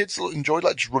 the kids enjoy,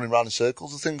 like, just running around in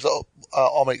circles. The things that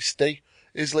our mate Steve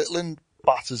is little and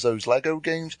batters those Lego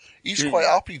games. He's quite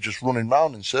happy just running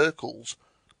around in circles.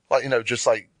 Like, you know, just,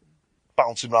 like,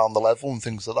 bouncing around the level and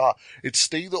things like that. It's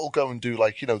Steve that'll go and do,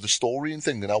 like, you know, the story and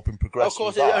thing and help him progress. Of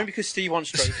course, that. only because Steve wants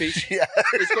trophies. Yeah.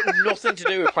 It's got nothing to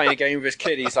do with playing a game with his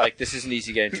kid. He's like, this is an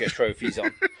easy game to get trophies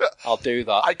on. I'll do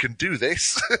that. I can do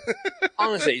this.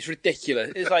 Honestly, it's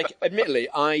ridiculous. It's like, admittedly,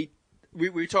 we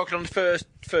were talking on the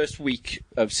first week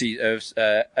of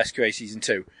SQA Season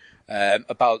 2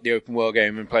 about the open world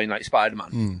game and playing like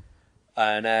Spider-Man.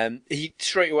 And he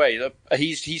straight away,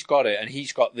 he's got it, and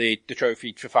he's got the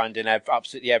trophy for finding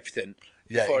absolutely everything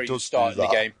before he does start the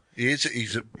game.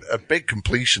 He's a big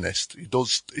completionist. He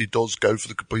does go for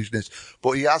the completionist,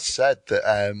 but he has said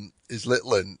that his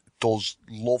little one does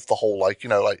love the whole, like, you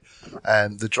know, like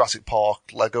the Jurassic Park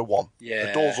Lego one. Yeah,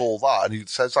 he does all that, and he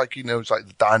says, like, he knows, like,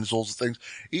 the dinosaurs and things.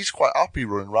 He's quite happy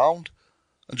running around.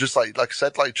 And just like I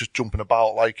said, like just jumping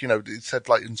about, like, you know, it said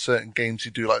like in certain games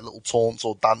you do like little taunts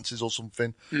or dances or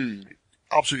something.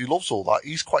 Absolutely loves all that.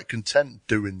 He's quite content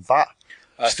doing that.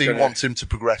 Steve wants him to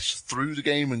progress through the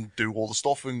game and do all the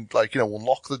stuff and, like, you know,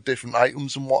 unlock the different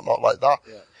items and whatnot like that.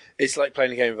 Yeah. It's like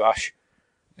playing a game of Ash.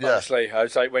 Yeah. Honestly, I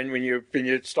was like, when you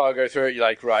start to go through it, you're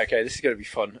like, right, okay, this is going to be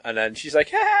fun. And then she's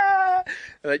like, ah!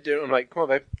 And I do it, I'm like, come on,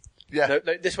 babe. Yeah. No,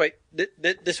 this way,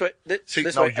 this way, See,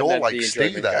 this now way. you're like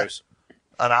Steve there.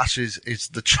 And Ash is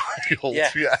the child.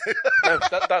 Yeah. No,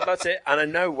 that's it. And I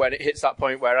know when it hits that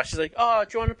point where Ash is like, oh, do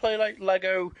you want to play like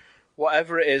Lego,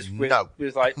 whatever it is, with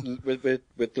the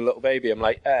little baby? I'm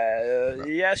like,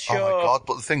 yeah, sure. Oh my god!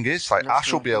 But the thing is, like,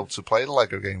 Ash will be able to play the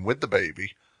Lego game with the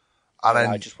baby, and then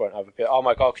I just won't have a bit. Oh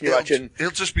my god! Can you imagine? It'll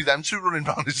just be them two running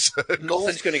around in circles.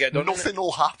 Nothing's going to get done. Nothing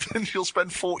will happen. You'll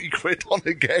spend 40 quid on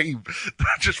a game.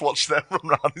 Just watch them run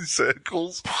around in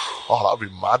circles. Oh, that'd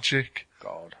be magic.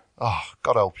 God. Oh,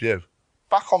 God help you.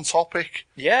 Back on topic.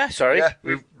 Yeah, sorry. Yeah,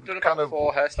 we've done about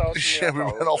 4 hairstyles. Yeah, we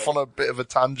went off on a bit of a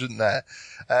tangent there.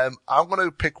 I'm going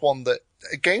to pick one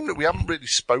a game that we haven't really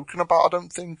spoken about, I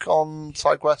don't think, on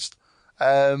SideQuest.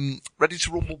 Ready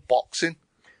to Rumble Boxing.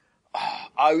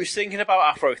 I was thinking about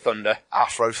Afro Thunder.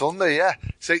 Afro Thunder, yeah.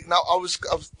 See, now I was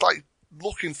like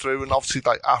looking through, and obviously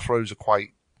like Afros are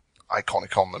quite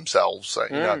iconic on themselves, so,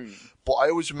 you know. But I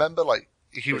always remember, like,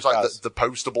 he was like the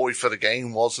poster boy for the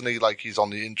game, wasn't he? Like, he's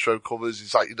on the intro covers.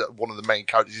 He's like one of the main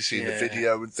characters you see in the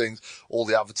video and things. All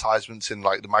the advertisements in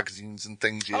like the magazines and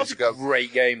things years ago. That was a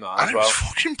great game, that, as and well. It was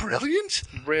fucking brilliant.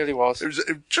 It really was. It was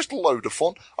just a load of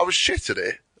fun. I was shit at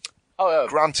it. Oh, yeah.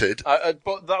 Granted.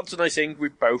 But that's a nice thing. We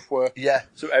both were. Yeah.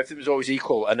 So everything was always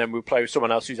equal, and then we'd play with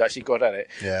someone else who's actually good at it.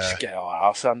 Yeah. Just get our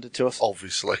arse handed to us.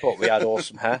 Obviously. But we had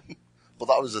awesome hair. But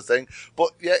that was the thing.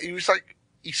 But yeah, he was like,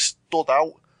 he stood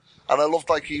out. And I loved,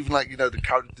 like, even, like, you know, the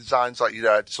character designs, like, you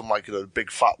know, had some, like, you know, big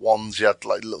fat ones, you had,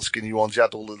 like, little skinny ones, you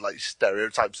had all the, like,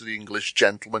 stereotypes of the English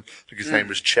gentleman. I think his name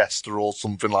was Chester or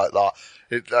something like that.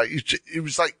 It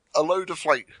was, like, a load of,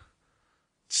 like,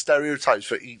 stereotypes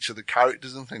for each of the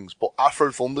characters and things. But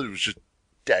Afro Thunder was just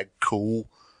dead cool.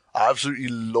 I absolutely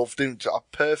loved him.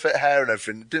 Perfect hair and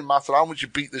everything. It didn't matter how much you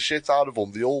beat the shit out of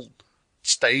them. They all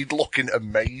stayed looking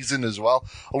amazing as well.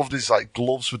 I loved his, like,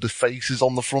 gloves with the faces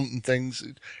on the front and things.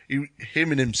 Him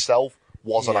and himself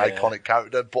was an iconic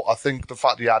character, but I think the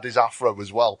fact he had his afro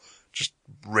as well just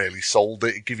really sold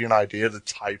it. It gave you an idea of the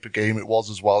type of game it was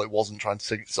as well. It wasn't trying to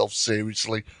take itself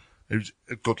seriously. He was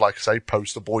a good, like I say,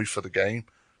 poster boy for the game.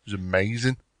 It was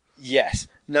amazing. Yes.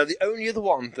 Now, the only other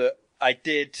one that I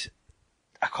did...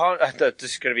 this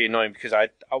is going to be annoying because I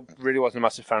really wasn't a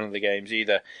massive fan of the games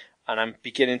either. And I'm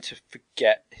beginning to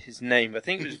forget his name. I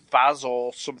think it was Vaz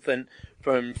or something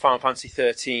from Final Fantasy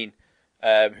 13,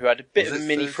 who had a bit of a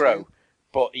mini 13? throw,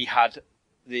 but he had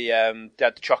they had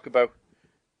the Chocobo.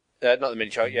 Not the mini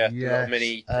Chocobo, yeah. The little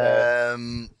mini...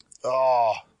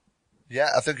 yeah,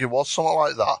 I think it was something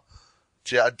like that.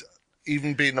 Gee,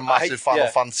 even being a massive Final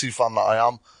Fantasy fan that I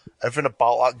am, everything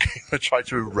about that game I tried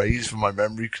to erase from my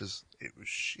memory because it was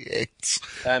shit.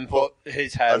 But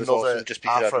his hair was awesome just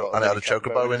because Afro, and it had a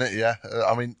chocobo in it, yeah.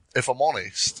 I mean, if I'm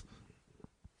honest,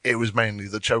 it was mainly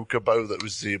the chocobo that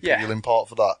was the appealing part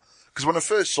for that. Because when I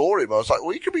first saw him, I was like,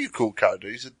 well, he could be a cool character.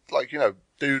 He's a, like,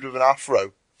 dude with an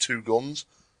afro, 2 guns,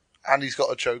 and he's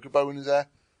got a chocobo in his hair.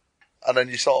 And then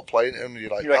you start playing it and you're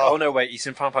like, oh no, wait, he's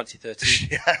in Final Fantasy 13.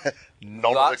 Yeah,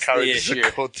 none of the characters are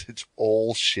good. It's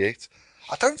all shit.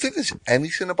 I don't think there's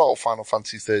anything about Final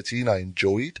Fantasy 13 I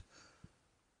enjoyed.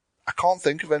 I can't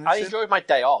think of anything. I enjoyed my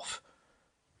day off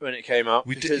when it came out.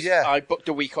 Because I booked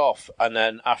a week off, and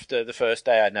then after the first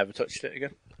day, I never touched it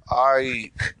again.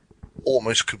 I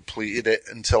almost completed it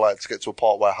until I had to get to a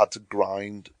part where I had to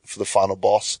grind for the final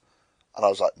boss. And I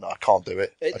was like, no, I can't do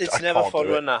it. It's never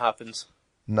fun when that happens.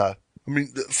 No. I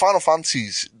mean, the Final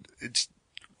Fantasies, it's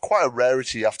quite a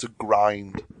rarity you have to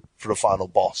grind for a final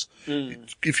boss.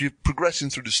 If you're progressing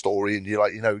through the story and you're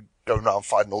like, going around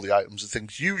fighting all the items and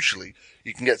things, usually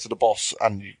you can get to the boss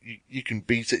and you can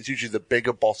beat it. It's usually the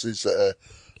bigger bosses that are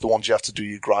the ones you have to do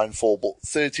your grind for. But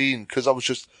 13, because I was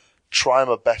just trying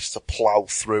my best to plow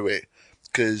through it,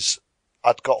 because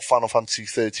I'd got Final Fantasy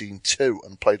 13-2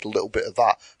 and played a little bit of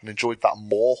that and enjoyed that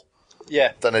more.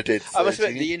 Yeah, than I did 13. I must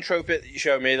admit, the intro bit that you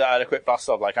showed me that I had a quick blast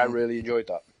of, I really enjoyed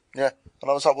that. Yeah, and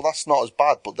I was like, well, that's not as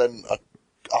bad. But then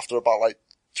after about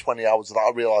 20 hours of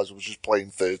that, I realised I was just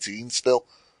playing 13 still.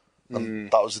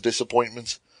 And that was a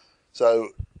disappointment. So,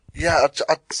 yeah,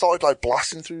 I started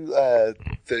blasting through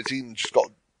 13 and just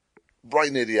got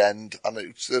right near the end. And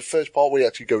it's the first part where you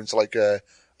actually go into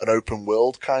an open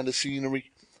world kind of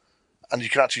scenery. And you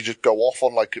can actually just go off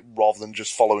on rather than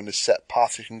just following a set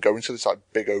path, you can go into this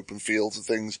big open fields and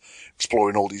things,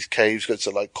 exploring all these caves, go to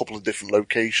a couple of different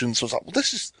locations. So I was like, well,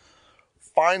 this is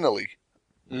finally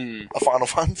a Final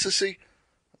Fantasy.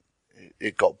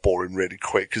 It got boring really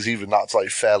quick because even that's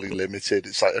fairly limited.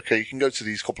 It's okay, you can go to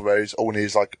these couple of areas. Oh, and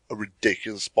here's a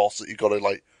ridiculous boss that you got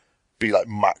to be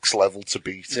max level to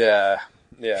beat. Yeah.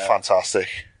 Fantastic.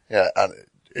 Yeah, and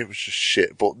it was just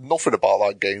shit. But nothing about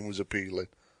that game was appealing.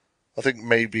 I think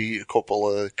maybe a couple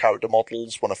of character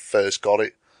models when I first got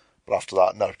it. But after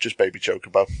that, no, just Baby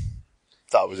Chocobo.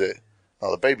 That was it.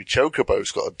 Now, the Baby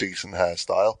Chocobo's got a decent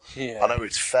hairstyle. Yeah. I know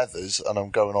it's feathers, and I'm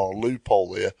going on a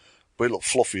loophole here, but it look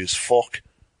fluffy as fuck.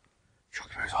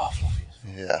 Chocobos are fluffy.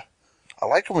 Yeah. I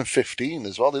like them in 15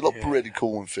 as well. They look pretty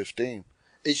cool in 15.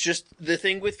 It's just, the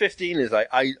thing with 15 is,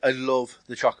 I love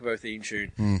the Chocobo theme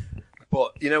tune.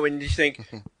 But, when you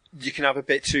think you can have a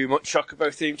bit too much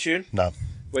Chocobo theme tune? No.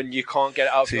 When you can't get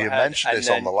it out of your head. So you mentioned this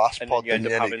on the last pod, and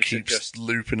it keeps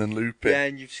looping and looping. Yeah,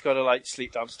 and you've just got to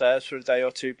sleep downstairs for a day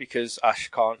or two because Ash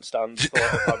can't stand the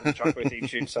thought of having the Chocobo theme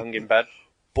tune sung in bed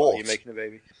while you're making a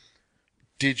baby.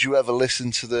 Did you ever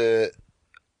listen to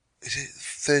is it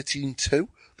 13-2?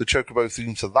 The Chocobo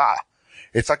theme to that?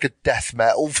 It's like a death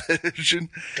metal version.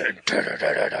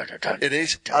 It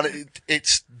is, and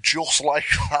it's just like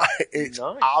that. It's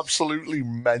absolutely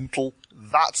mental.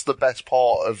 That's the best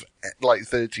part of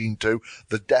 13-2,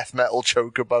 the death metal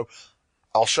Chocobo.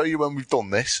 I'll show you when we've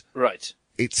done this. Right.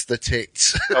 It's the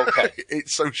tits. Okay.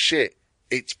 It's so shit.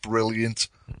 It's brilliant.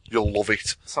 You'll love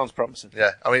it. Sounds promising.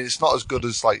 Yeah. I mean, it's not as good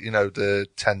as the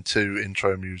 10-2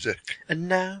 intro music. And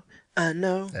now I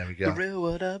know there we go. The real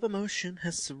world of emotion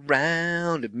has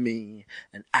surrounded me,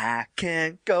 and I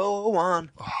can't go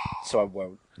on. So I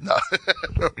won't. No.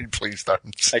 I mean, please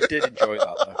don't. I did enjoy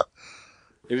that, though.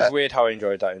 It was weird how I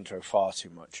enjoyed that intro far too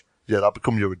much. Yeah, that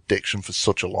become your addiction for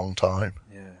such a long time.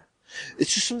 Yeah.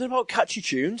 It's just something about catchy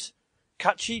tunes.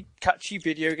 Catchy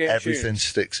video game Everything tunes.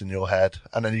 sticks in your head,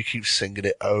 and then you keep singing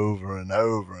it over and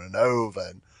over and over.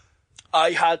 And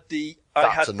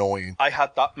that's annoying. I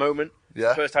had that moment.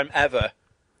 Yeah. First time ever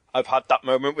I've had that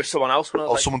moment with someone else. When I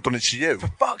was someone done it to you? For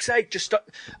fuck's sake, just stop.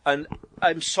 And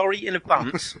I'm sorry in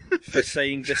advance for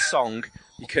saying this song,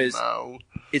 because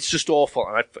it's just awful.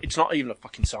 And it's not even a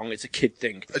fucking song, it's a kid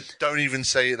thing. Don't even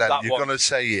say it then. You're going to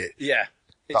say it. Yeah.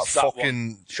 It's that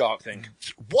fucking shark thing.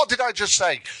 What did I just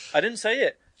say? I didn't say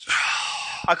it.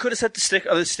 I could have said the stick.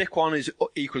 The stick one is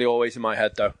equally always in my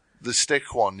head, though. The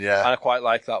stick one, And yeah. I quite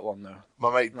like that one, though.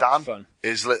 My mate That's Dan, fun.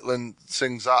 his little one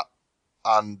sings that,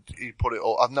 and he put it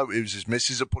up. I know it was his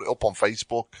missus that put it up on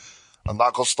Facebook, and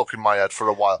that got stuck in my head for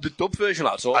a while. The dub version,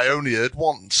 that's awesome. I only heard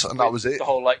once, and that was it. The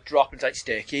whole, like, drop and like,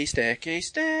 sticky, sticky,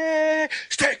 stick,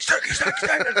 stick, sticky, stick, stick.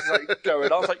 And it's like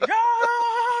going on. I was like,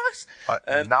 yes!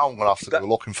 Now I'm going to have to go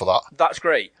looking for that. That's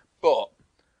great. But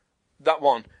that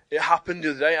one, it happened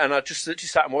the other day, and I just literally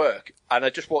sat in work, and I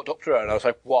just walked up to her, and I was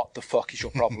like, what the fuck is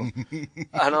your problem?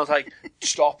 And I was like,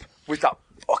 stop with that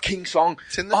fucking song.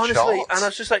 It's in the Honestly. charts. And I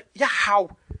was just like, yeah, how?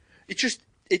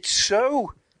 It's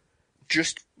so,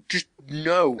 just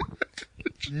no.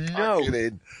 No. Pack it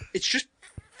in. It's just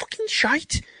fucking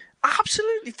shite.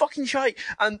 Absolutely fucking shite.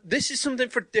 And this is something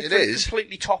for a different, is.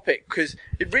 completely topic, because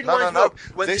it really No, lines no, me up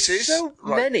no. when This there's is- so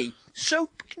right.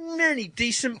 many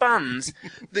decent bands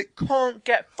that can't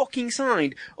get fucking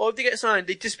signed, or if they get signed,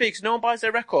 they disappear because no one buys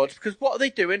their records, because what are they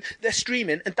doing? They're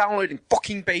streaming and downloading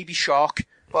fucking Baby Shark.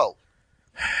 Well,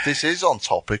 this is on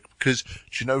topic, because do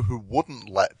you know who wouldn't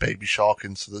let Baby Shark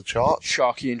into the charts?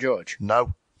 Sharky and George.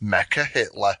 No. Mecha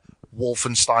Hitler.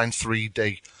 Wolfenstein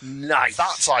 3D. Nice.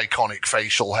 That's iconic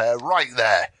facial hair right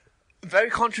there. Very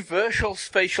controversial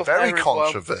facial Very hair as well.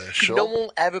 controversial. No one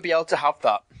will ever be able to have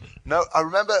that. No, I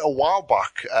remember a while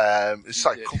back, it's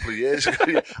like a couple of years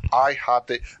ago, I had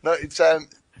it. No, it's,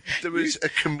 there was a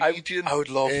comedian I would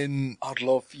love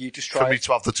you to for try me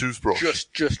to have the toothbrush.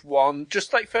 just one,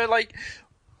 just like for like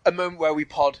a moment where we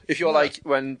pod. If you're like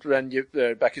when you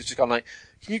Becca's just gone like,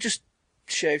 can you just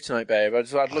shave tonight, babe?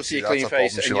 I'd love to see a clean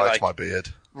face. She And you're likes like, my beard.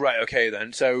 right, okay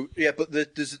then. So yeah, but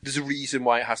there's a reason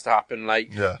why it has to happen.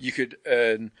 Like Yeah. you could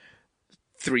earn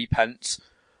 3 pence.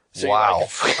 So you're Wow.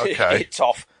 like, Okay. it's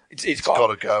off. It's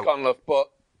gotta go. It's gone, love.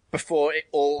 But before it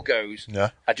all goes, Yeah.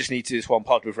 I just need to do this one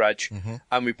pod with Reg,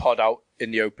 and we pod out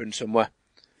in the open somewhere.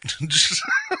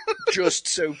 Just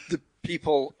so the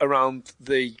people around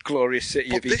the glorious city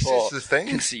But of this Eastport is the thing.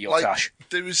 can see your like, tash.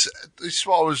 this is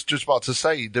what I was just about to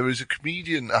say. There was a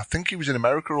comedian, I think he was in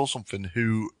America or something,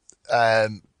 who,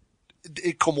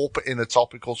 it come up in a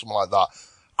topic or something like that.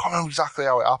 I can't remember exactly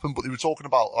how it happened, but they were talking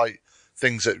about, like,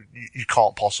 things that you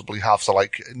can't possibly have. So,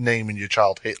 like, naming your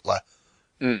child Hitler.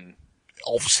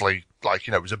 Obviously, like,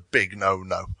 you know, it was a big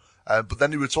no-no. But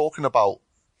then they were talking about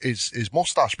his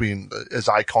mustache being as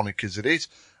iconic as it is.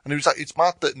 And he was like, it's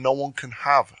mad that no one can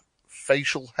have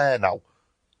facial hair now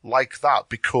like that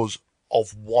because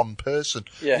of one person.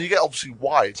 Yeah. And you get obviously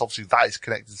why. It's obviously that is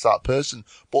connected to that person.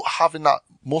 But having that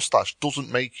mustache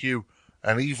doesn't make you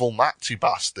an evil Nazi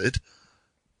bastard.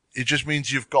 It just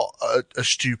means you've got a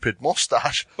stupid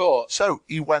mustache. But- So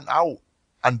he went out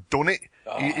and done it.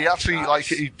 He actually, nice. like,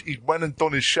 he went and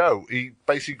done his show. He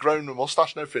basically grown a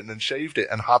mustache and everything and shaved it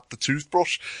and had the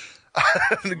toothbrush.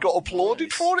 And got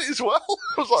applauded for it as well.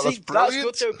 I was like, that's brilliant.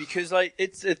 That's good though, because like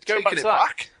it's going back Taking to it that.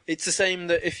 back. It's the same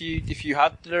that if you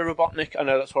had the Robotnik, I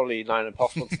know that's probably nigh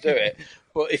impossible to do it,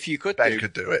 but if you could Ben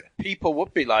could do it. people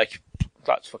would be like,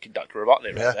 "That's fucking Dr.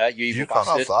 Robotnik Yeah. right there, you evil You can't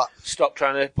have bastard! that." Stop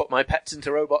trying to put my pets into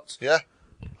robots." Yeah.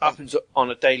 Happens on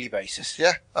a daily basis.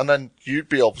 Yeah. And then you'd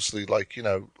be obviously like, you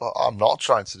know, I'm not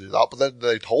trying to do that. But then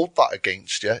they'd hold that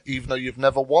against you, even though you've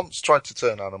never once tried to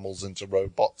turn animals into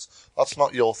robots. That's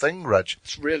not your thing, Reg.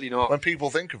 It's really not. When people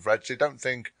think of Reg, they don't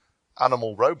think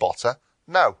animal roboter.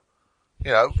 No.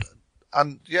 You know,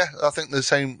 and yeah, I think the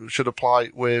same should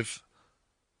apply with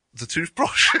the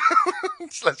toothbrush.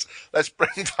 let's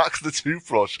bring back the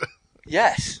toothbrush.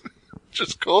 Yes.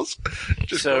 Just cause.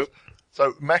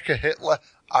 So Mecha Hitler,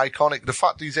 iconic. The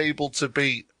fact he's able to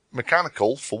be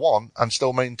mechanical, for one, and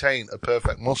still maintain a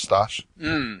perfect mustache.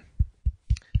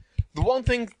 The one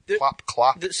thing that Clap,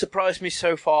 clap. that surprised me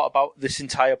so far about this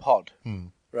entire pod,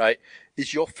 right,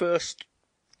 is your first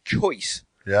choice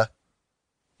Yeah.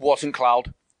 wasn't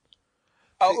Cloud.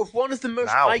 Out of one of the most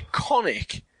Now.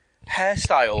 iconic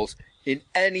hairstyles in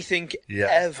anything Yeah.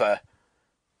 ever,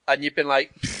 and you've been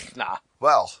like, "Pfft, nah.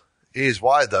 Well, here's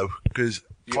why though, because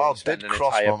You Cloud won't spend did an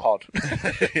cross entire my pod.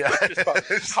 Yeah. Just about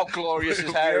how glorious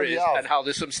his hair really is, have. and how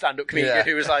there's some stand-up comedian Yeah.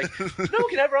 who was like, "No one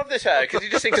can ever have this hair because you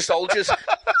just think of soldiers."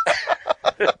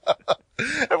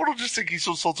 Everyone will just think he's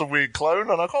some sort of weird clone,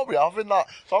 and I can't be having that,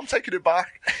 so I'm taking it back.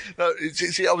 No,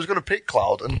 see, I was going to pick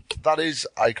Cloud, and that is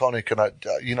iconic, and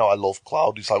I love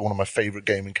Cloud. He's like one of my favourite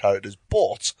gaming characters,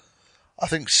 but I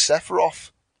think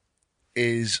Sephiroth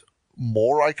is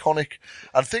more iconic.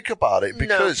 And think about it,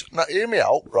 because, now hear me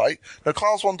out, right? Now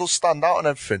Cloud's one does stand out and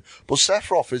everything, but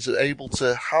Sephiroth is able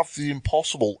to have the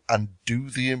impossible and do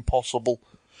the impossible.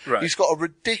 Right. He's got a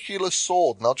ridiculous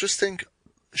sword. Now just think,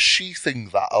 sheathing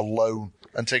that alone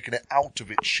and taking it out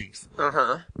of its sheath.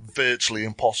 Virtually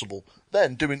impossible.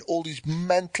 then doing all these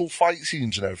mental fight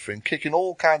scenes and everything, kicking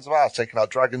all kinds of ass, taking out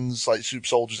dragons, like super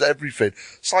soldiers, everything,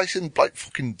 slicing like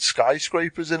fucking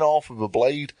skyscrapers in half with a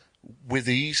blade with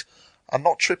ease, and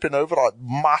not tripping over like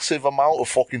massive amount of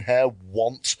fucking hair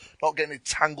once, not getting it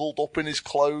tangled up in his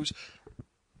clothes.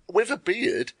 With a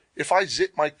beard, if I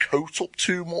zip my coat up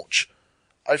too much,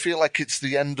 I feel like it's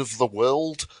the end of the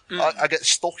world. I get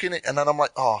stuck in it, and then I'm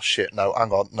like, oh shit, no,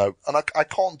 hang on, no. And I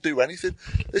can't do anything.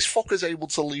 This fucker's able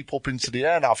to leap up into the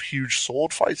air and have huge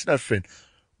sword fights and everything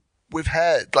with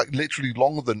hair, like, literally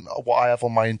longer than what I have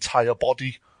on my entire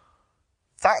body.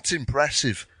 That's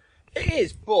impressive. It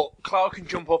is, but Cloud can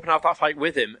jump up and have that fight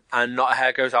with him, and not a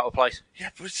hair goes out of place. Yeah,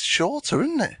 but it's shorter,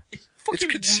 isn't it? It's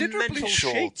considerably mental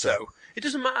shorter. shape, though. It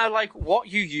doesn't matter, like, what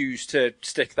you use to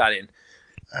stick that in.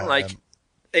 Like,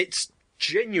 it's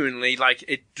genuinely, like,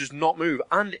 it does not move.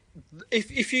 And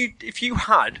if you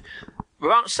had,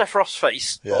 without Sephiroth's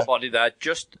face or body there,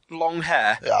 just long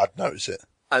hair. Yeah, I'd notice it.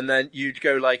 And then you'd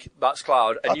go like, that's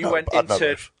Cloud. And you went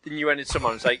into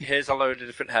someone and say, here's a load of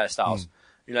different hairstyles.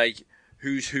 You're like,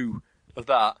 who's who of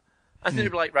that? And then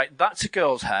they'd be like, right, that's a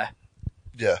girl's hair.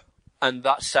 Yeah. And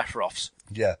that's Sephiroth's.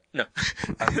 Yeah. No.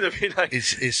 They'd be like,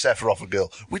 Is Sephiroth a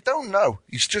girl? We don't know.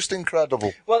 He's just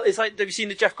incredible. well, it's like, have you seen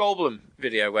the Jeff Goldblum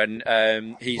video when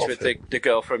he's with the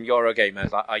girl from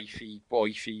Eurogamer, like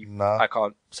Ify, No. I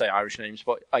can't say Irish names,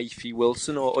 but Ify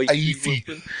Wilson or Ify.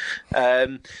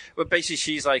 Wilson. But basically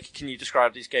she's like, can you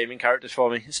describe these gaming characters for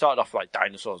me? It started off like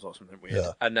dinosaurs or something weird.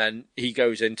 Yeah. And then he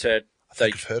goes into I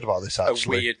think I've heard about this,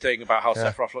 actually. a weird thing about how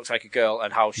Sephiroth looks like a girl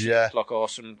and how she look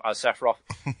awesome as Sephiroth.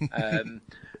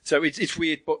 So it's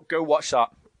weird, but go watch that.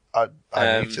 I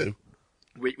need to.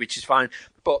 Which is fine.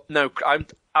 But no, I'm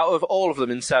out of all of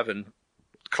them in 7,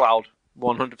 Cloud.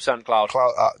 100% Cloud.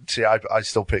 See, I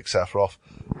still pick Sephiroth.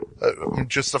 I mean,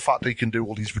 just the fact that he can do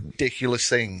all these ridiculous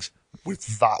things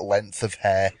with that length of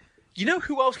hair. You know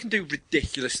who else can do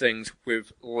ridiculous things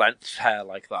with length hair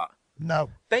like that? No.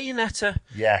 Bayonetta.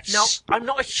 Yes. Now, I'm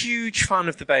not a huge fan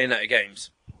of the Bayonetta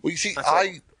games. Well, you see,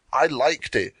 I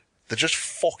liked it. They're just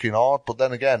fucking hard, but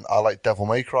then again, I like Devil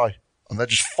May Cry, and they're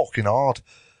just fucking hard.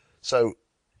 So,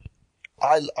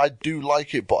 I do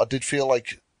like it, but I did feel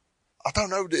like, I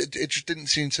don't know, it just didn't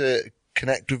seem to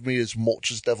connect with me as much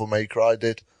as Devil May Cry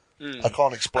did. I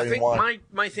can't explain I think why.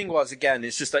 my thing was, again,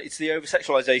 it's just that it's the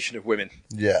over-sexualization of women.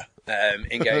 Yeah.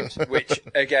 In games, which,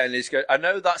 again, is good. I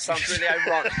know that sounds really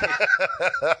ironic.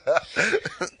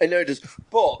 I know it does.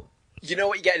 But, you know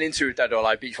what you're getting into with Dead or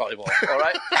Alive Beach Volleyball,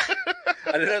 alright?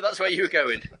 And I know that's where you were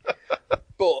going.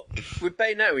 But, with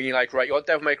Bayonetta, when you're like, right, you want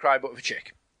Devil May Cry, but with a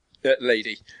chick.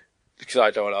 Lady. Because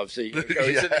I don't want to obviously go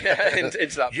into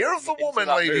that. You're the woman,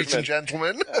 ladies and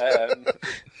gentlemen.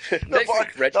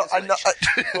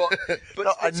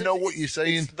 I know what you're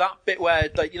saying. It's that bit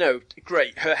where, like, you know,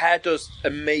 great, her hair does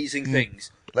amazing things.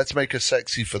 Let's make her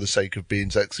sexy for the sake of being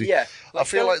sexy. Yeah. I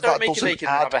feel like that doesn't doesn't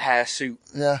have a hair suit.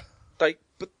 Yeah. Like,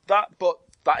 but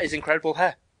that is incredible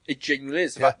hair. It genuinely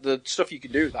is. Yeah. The stuff you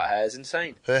can do with that hair is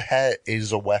insane. Her hair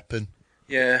is a weapon.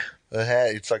 Yeah. Her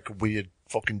hair, it's like a weird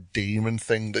fucking demon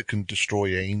thing that can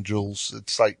destroy angels.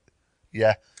 It's like,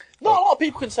 yeah. Not a lot of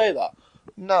people can say that.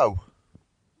 No,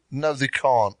 they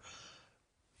can't.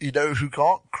 You know who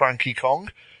can't? Cranky Kong.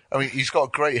 I mean, he's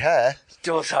got great hair. He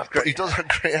does have great hair. He does have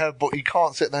great hair, but he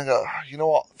can't sit there and go, you know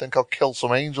what, I think I'll kill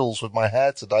some angels with my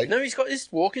hair today. No, he's got his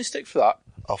walking stick for that.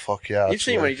 Oh, fuck yeah. You've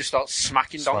seen when he just starts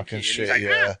smacking Donkey. Shit, and he's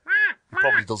like, yeah. He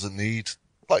probably doesn't need,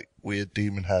 like, weird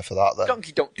demon hair for that, then.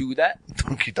 Donkey don't do that.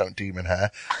 Donkey don't demon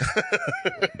hair.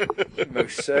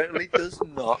 Most certainly does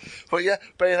not. But yeah,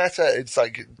 Bayonetta, it's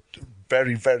like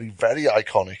very, very, very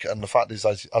iconic. And the fact is,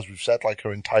 as we've said, like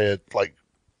her entire like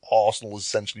arsenal is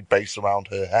essentially based around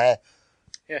her hair.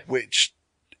 Yeah. Which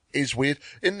is weird.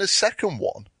 In the second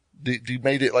one, they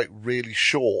made it like really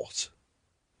short,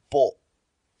 but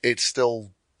it's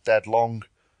still dead long.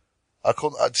 I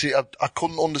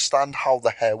couldn't understand how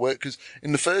the hair worked, because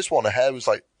in the first one, her hair was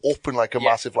like up in like a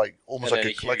massive, like almost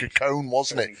like a cone,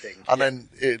 wasn't it? Thing, and then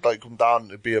it like come down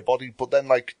to be a body. But then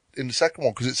like in the second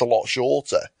one, because it's a lot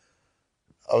shorter,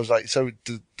 I was like, so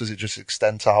does it just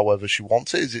extend to however she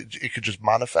wants it? It could just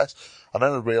manifest? And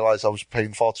then I realised I was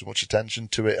paying far too much attention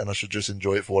to it, and I should just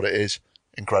enjoy it for what it is.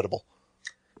 Incredible.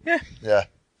 Yeah. Yeah.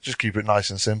 Just keep it nice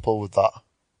and simple with that.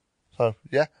 So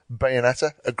yeah,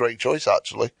 Bayonetta, a great choice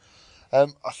actually. I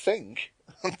think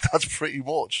that's pretty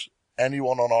much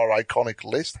anyone on our iconic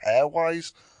list,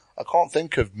 hair-wise. I can't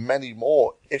think of many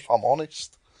more, if I'm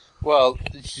honest. Well,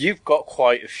 you've got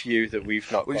quite a few that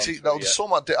we've not. Well, you see, through yet.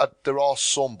 some there are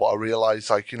some, but I realised,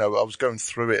 like, you know, I was going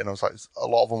through it and I was like, a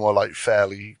lot of them were like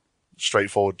fairly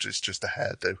straightforward. It's just a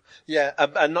hairdo. Yeah,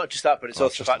 and not just that, but it's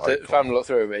also the fact that if I'm look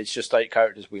through it, it's just like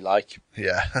characters we like.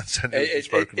 Yeah,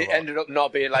 it ended up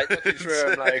not being like looking through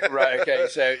them like right, okay,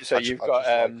 so you've got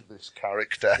like this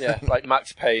character. Yeah, like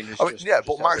Max Payne.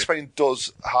 But Max Payne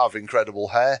does have incredible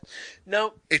hair.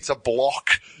 No, it's a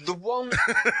block. The one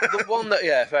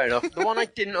that fair enough. The one I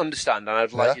didn't understand, and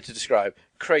I'd like you to describe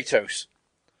Kratos,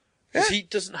 because he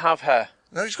doesn't have hair.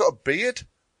 No, he's got a beard.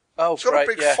 Oh, he's got a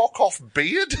big fuck-off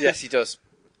beard. Yes, he does.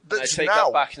 That's I take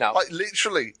that back now. Like,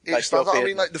 literally, it's not, I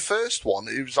mean, like, the first one,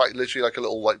 it was, like, literally like a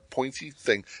little, like, pointy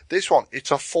thing. This one,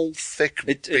 it's a full, thick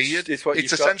beard.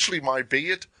 It's essentially my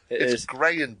beard. It's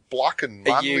grey and black and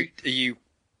manly.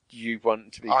 You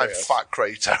want to be I'm Kratos? fat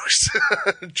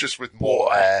Kratos. Just with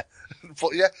more hair.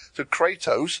 But, yeah, so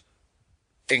Kratos,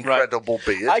 incredible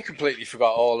beard. I completely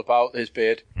forgot all about his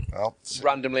beard. Well,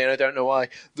 randomly, and I don't know why.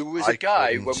 There was a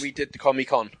guy when we did the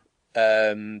Comic-Con,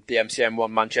 the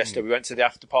MCM1 Manchester. We went to the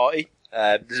after party.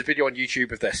 There's a video on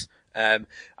YouTube of this, and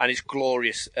it's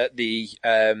glorious at the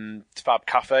Fab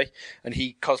Cafe. And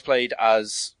he cosplayed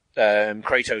as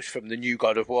Kratos from the new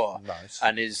God of War. Nice.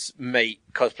 And his mate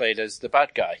cosplayed as the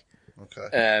bad guy.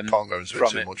 Okay. Can't go into it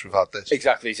too much. We've had this.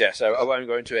 Exactly. Yeah. So I won't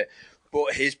go into it.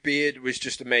 But his beard was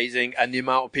just amazing, and the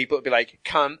amount of people would be like,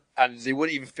 can't, and they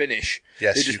wouldn't even finish.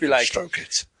 Yes, they'd just be like, stroke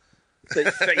it.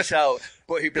 They'd face out,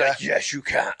 but he'd be like, yes, you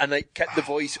can. And they kept the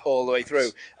voice all the way through.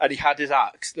 And he had his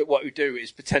axe that what he'd do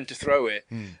is pretend to throw it,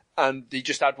 and he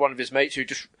just had one of his mates who'd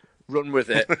just run with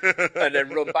it, and then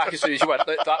run back as soon as he went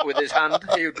like that with his hand.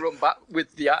 He would run back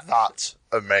with the axe. That's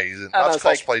amazing. And that's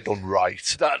cosplay done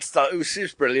right. It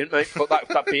was brilliant, mate. But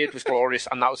that beard was glorious,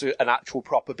 and that was an actual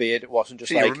proper beard. It wasn't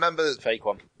just remember a fake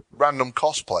one. Random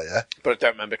cosplayer. But I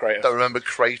don't remember Kratos. Don't remember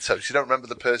Kratos. You don't remember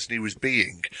the person he was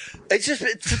being. It's just,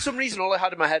 for some reason, all I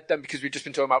had in my head then, because we've just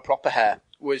been talking about proper hair,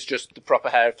 was just the proper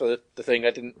hair for the thing.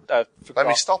 I didn't forgot. Let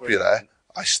me stop you there.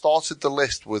 I started the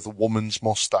list with a woman's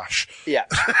moustache. Yeah.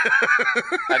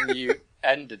 And you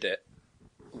ended it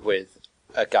with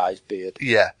a guy's beard.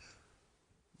 Yeah.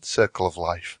 Circle of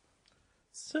life.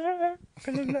 Circle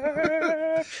of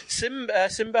life.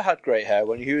 Simba had great hair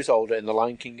when he was older in the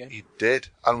Lion King game. He did.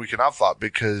 And we can have that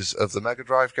because of the Mega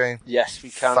Drive game. Yes, we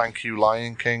can. Thank you,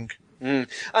 Lion King. And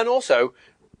also,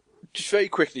 just very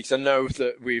quickly, because I know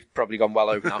that we've probably gone well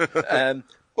over now,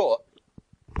 but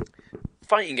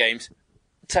fighting games,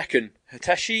 Tekken,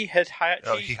 Hihachi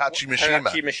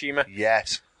Mishima.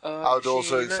 Yes. I would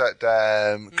also accept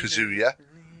Kazuya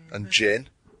and Jin.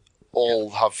 All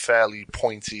have fairly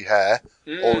pointy hair.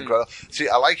 See,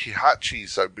 I like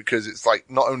Hihachi's though, because it's like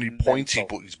not only pointy,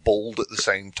 but he's bald at the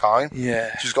same time.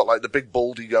 Yeah. So he's got like the big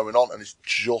baldy going on, and it's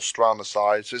just round the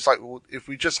sides. So it's like, well, if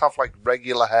we just have like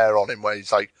regular hair on him, where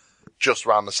he's like just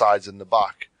round the sides and the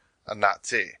back, and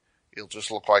that's it, he'll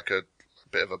just look like a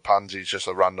bit of a pansy. He's just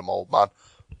a random old man.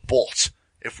 But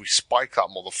if we spike that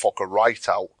motherfucker right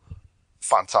out,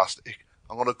 fantastic.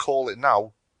 I'm going to call it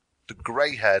now. The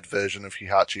grey-haired version of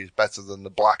Hihachi is better than the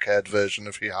black-haired version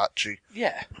of Hihachi.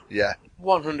 Yeah. Yeah.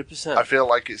 100%. I feel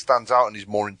like it stands out and he's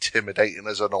more intimidating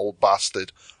as an old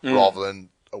bastard rather than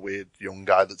a weird young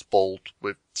guy that's bald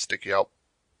with sticky out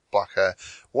black hair.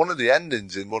 One of the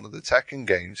endings in one of the Tekken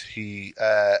games, he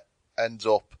ends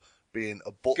up being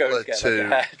a butler to... Like a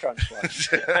hair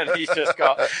transplant. And he's just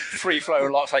got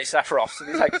free-flowing locks like Sephiroth.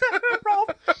 And he's like,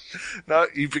 Sephiroth! No,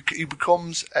 he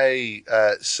becomes a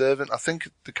servant. I think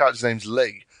the character's name's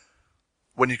Lee.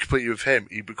 When you complete it with him,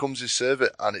 he becomes his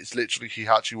servant, and it's literally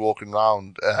Hihachi walking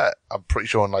around, I'm pretty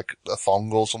sure in like a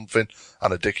thong or something,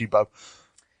 and a dicky bow.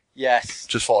 Yes.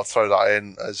 Just thought I'd throw that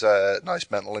in as a nice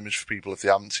mental image for people if they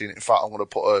haven't seen it. In fact, I'm going to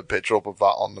put a picture up of that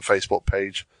on the Facebook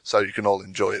page so you can all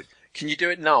enjoy it. Can you do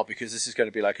it now? Because this is going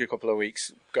to be like a couple of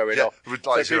weeks going up. With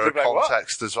like so zero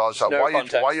context as well. It's like, no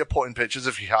why are you putting pictures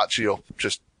of Hihachi up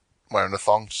just wearing a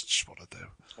thong? It's just what I do.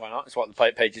 Why not? It's what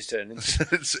the pages turn into.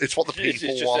 it's what the people it's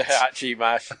just want. It's just a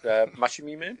Hihachi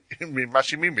Mashimimu?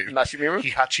 Mashimimu?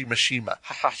 Hihachi Mishima.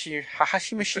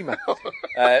 Hihachi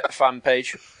Mishima. Fan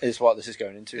page is what this is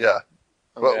going into. Yeah.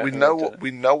 But we know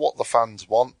what the fans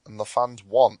want, and the fans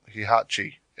want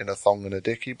Hihachi in a thong and a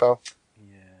dicky bow.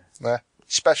 Yeah.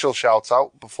 Special shout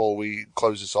out before we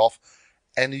close this off.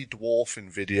 Any dwarf in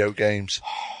video games.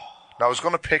 Now I was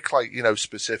going to pick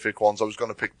specific ones. I was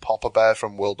going to pick Papa Bear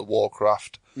from World of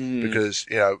Warcraft because,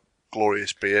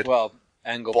 glorious beard. Well,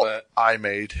 Engelbert. But I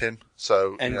made him.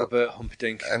 So Engelbert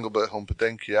Humperdinck. Engelbert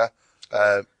Humperdinck, yeah.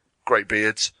 Great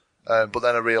beards. But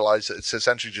then I realised that it's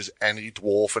essentially just any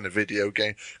dwarf in a video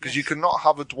game. Because you cannot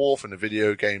have a dwarf in a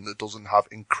video game that doesn't have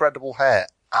incredible hair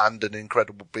and an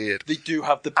incredible beard. They do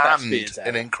have the best beards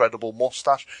and an incredible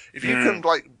moustache. If you can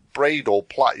braid or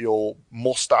plait your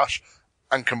mustache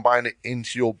and combine it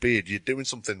into your beard, you're doing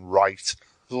something right.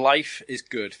 Life is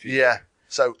good for you. Yeah.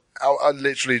 So I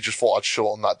literally just thought I'd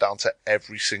shorten that down to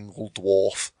every single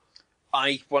dwarf.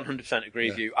 I 100% agree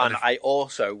with you, and I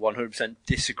also 100%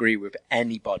 disagree with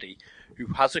anybody who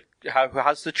has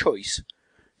the choice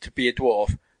to be a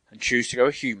dwarf and choose to go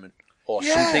a human or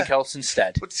something else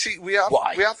instead. But see, we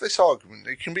have this argument.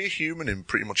 It can be a human in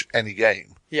pretty much any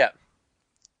game. Yeah.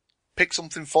 Pick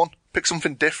something fun. Pick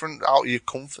something different out of your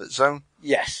comfort zone.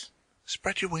 Yes.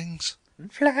 Spread your wings.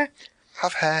 And fly.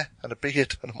 Have hair and a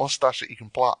beard and a moustache that you can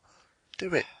plait.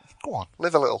 Do it. Go on,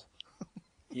 live a little.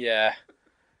 Yeah.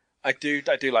 I do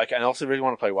like it, and I also really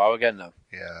want to play WoW again, though.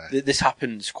 Yeah. This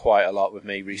happens quite a lot with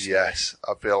me recently. Yes,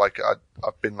 I feel like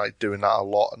I've been like doing that a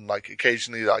lot, and like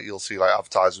occasionally that you'll see like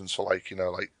advertisements for like, you know,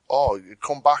 like, oh, you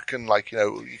come back and like, you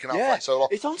know, you can have like so long.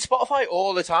 It's on Spotify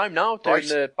all the time now during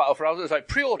the Battle for Hours. It's like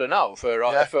pre-order now for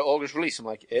August release. I'm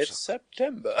like, it's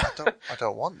September. I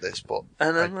don't want this, but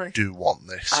and I do want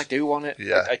this. I do want it.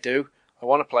 Yeah, I do. I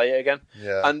want to play it again.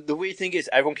 Yeah. And the weird thing is,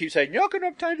 everyone keeps saying, you're not going to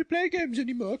have time to play games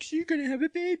anymore because you're going to have a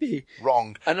baby.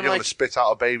 Wrong. And I'm you're going to spit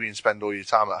out a baby and spend all your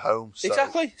time at home. So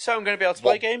exactly. So I'm going to be able to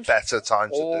play games. Better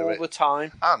time to do it. All the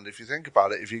time. And if you think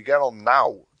about it, if you get on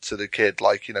now to the kid,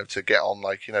 like, you know, to get on,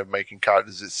 like, you know, making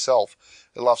characters itself,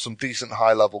 it'll have some decent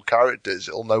high-level characters.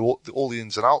 It'll know all the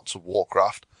ins and outs of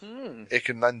Warcraft. It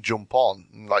can then jump on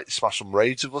and, like, smash some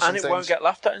raids with us and it things. won't get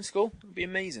laughed at in school. It'll be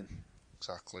amazing.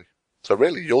 Exactly. So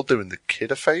really, you're doing the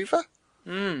kid a favour?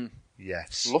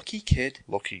 Yes. Lucky kid.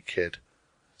 Lucky kid.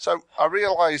 So I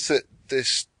realise that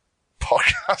this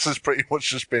podcast has pretty much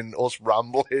just been us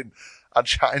rambling and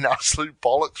chatting absolute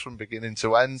bollocks from beginning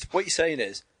to end. What you're saying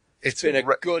is, it's been a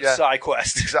good side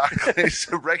quest. Exactly. It's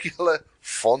a regular,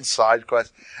 fun side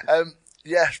quest.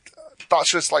 Yeah, that's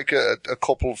just like a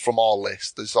couple from our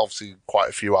list. There's obviously quite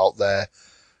a few out there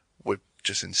with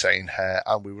just insane hair,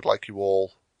 and we would like you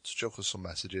all to chuck us some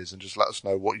messages and just let us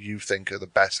know what you think are the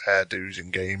best hairdos in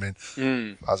gaming.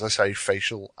 As I say,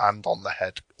 facial and on the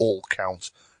head all count.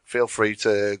 Feel free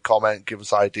to comment, give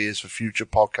us ideas for future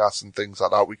podcasts and things like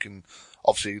that. We can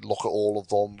obviously look at all of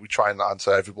them. We try and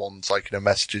answer everyone's, like, you know,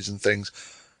 messages and things.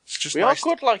 It's just we nice. Are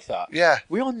good like that. Yeah.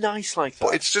 We are nice like that.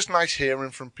 But it's just nice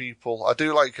hearing from people. I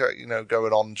do like, you know,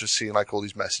 going on and just seeing like all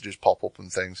these messages pop up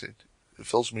and things. It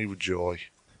fills me with joy.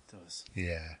 It does.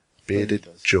 Yeah. Bearded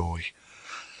really does. joy.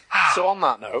 So on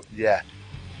that note, yeah,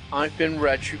 I've been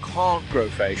Reg, who can't grow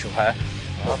facial hair,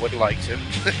 but would like to.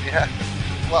 Yeah.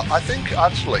 Well, I think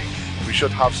actually we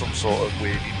should have some sort of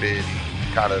weirdy beardy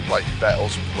kind of like bet or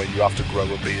something where you have to grow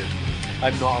a beard.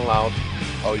 I'm not allowed.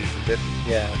 Oh, you forbidden?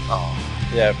 Yeah. Oh,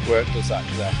 Yeah, work does that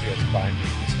because I have to go to buying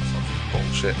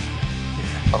bullshit.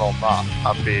 And on that,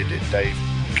 I'm bearded Dave.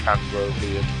 Can grow a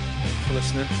beard. Thanks for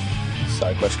listening.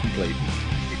 Side quest complete.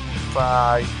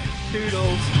 Bye.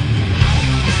 Toodles.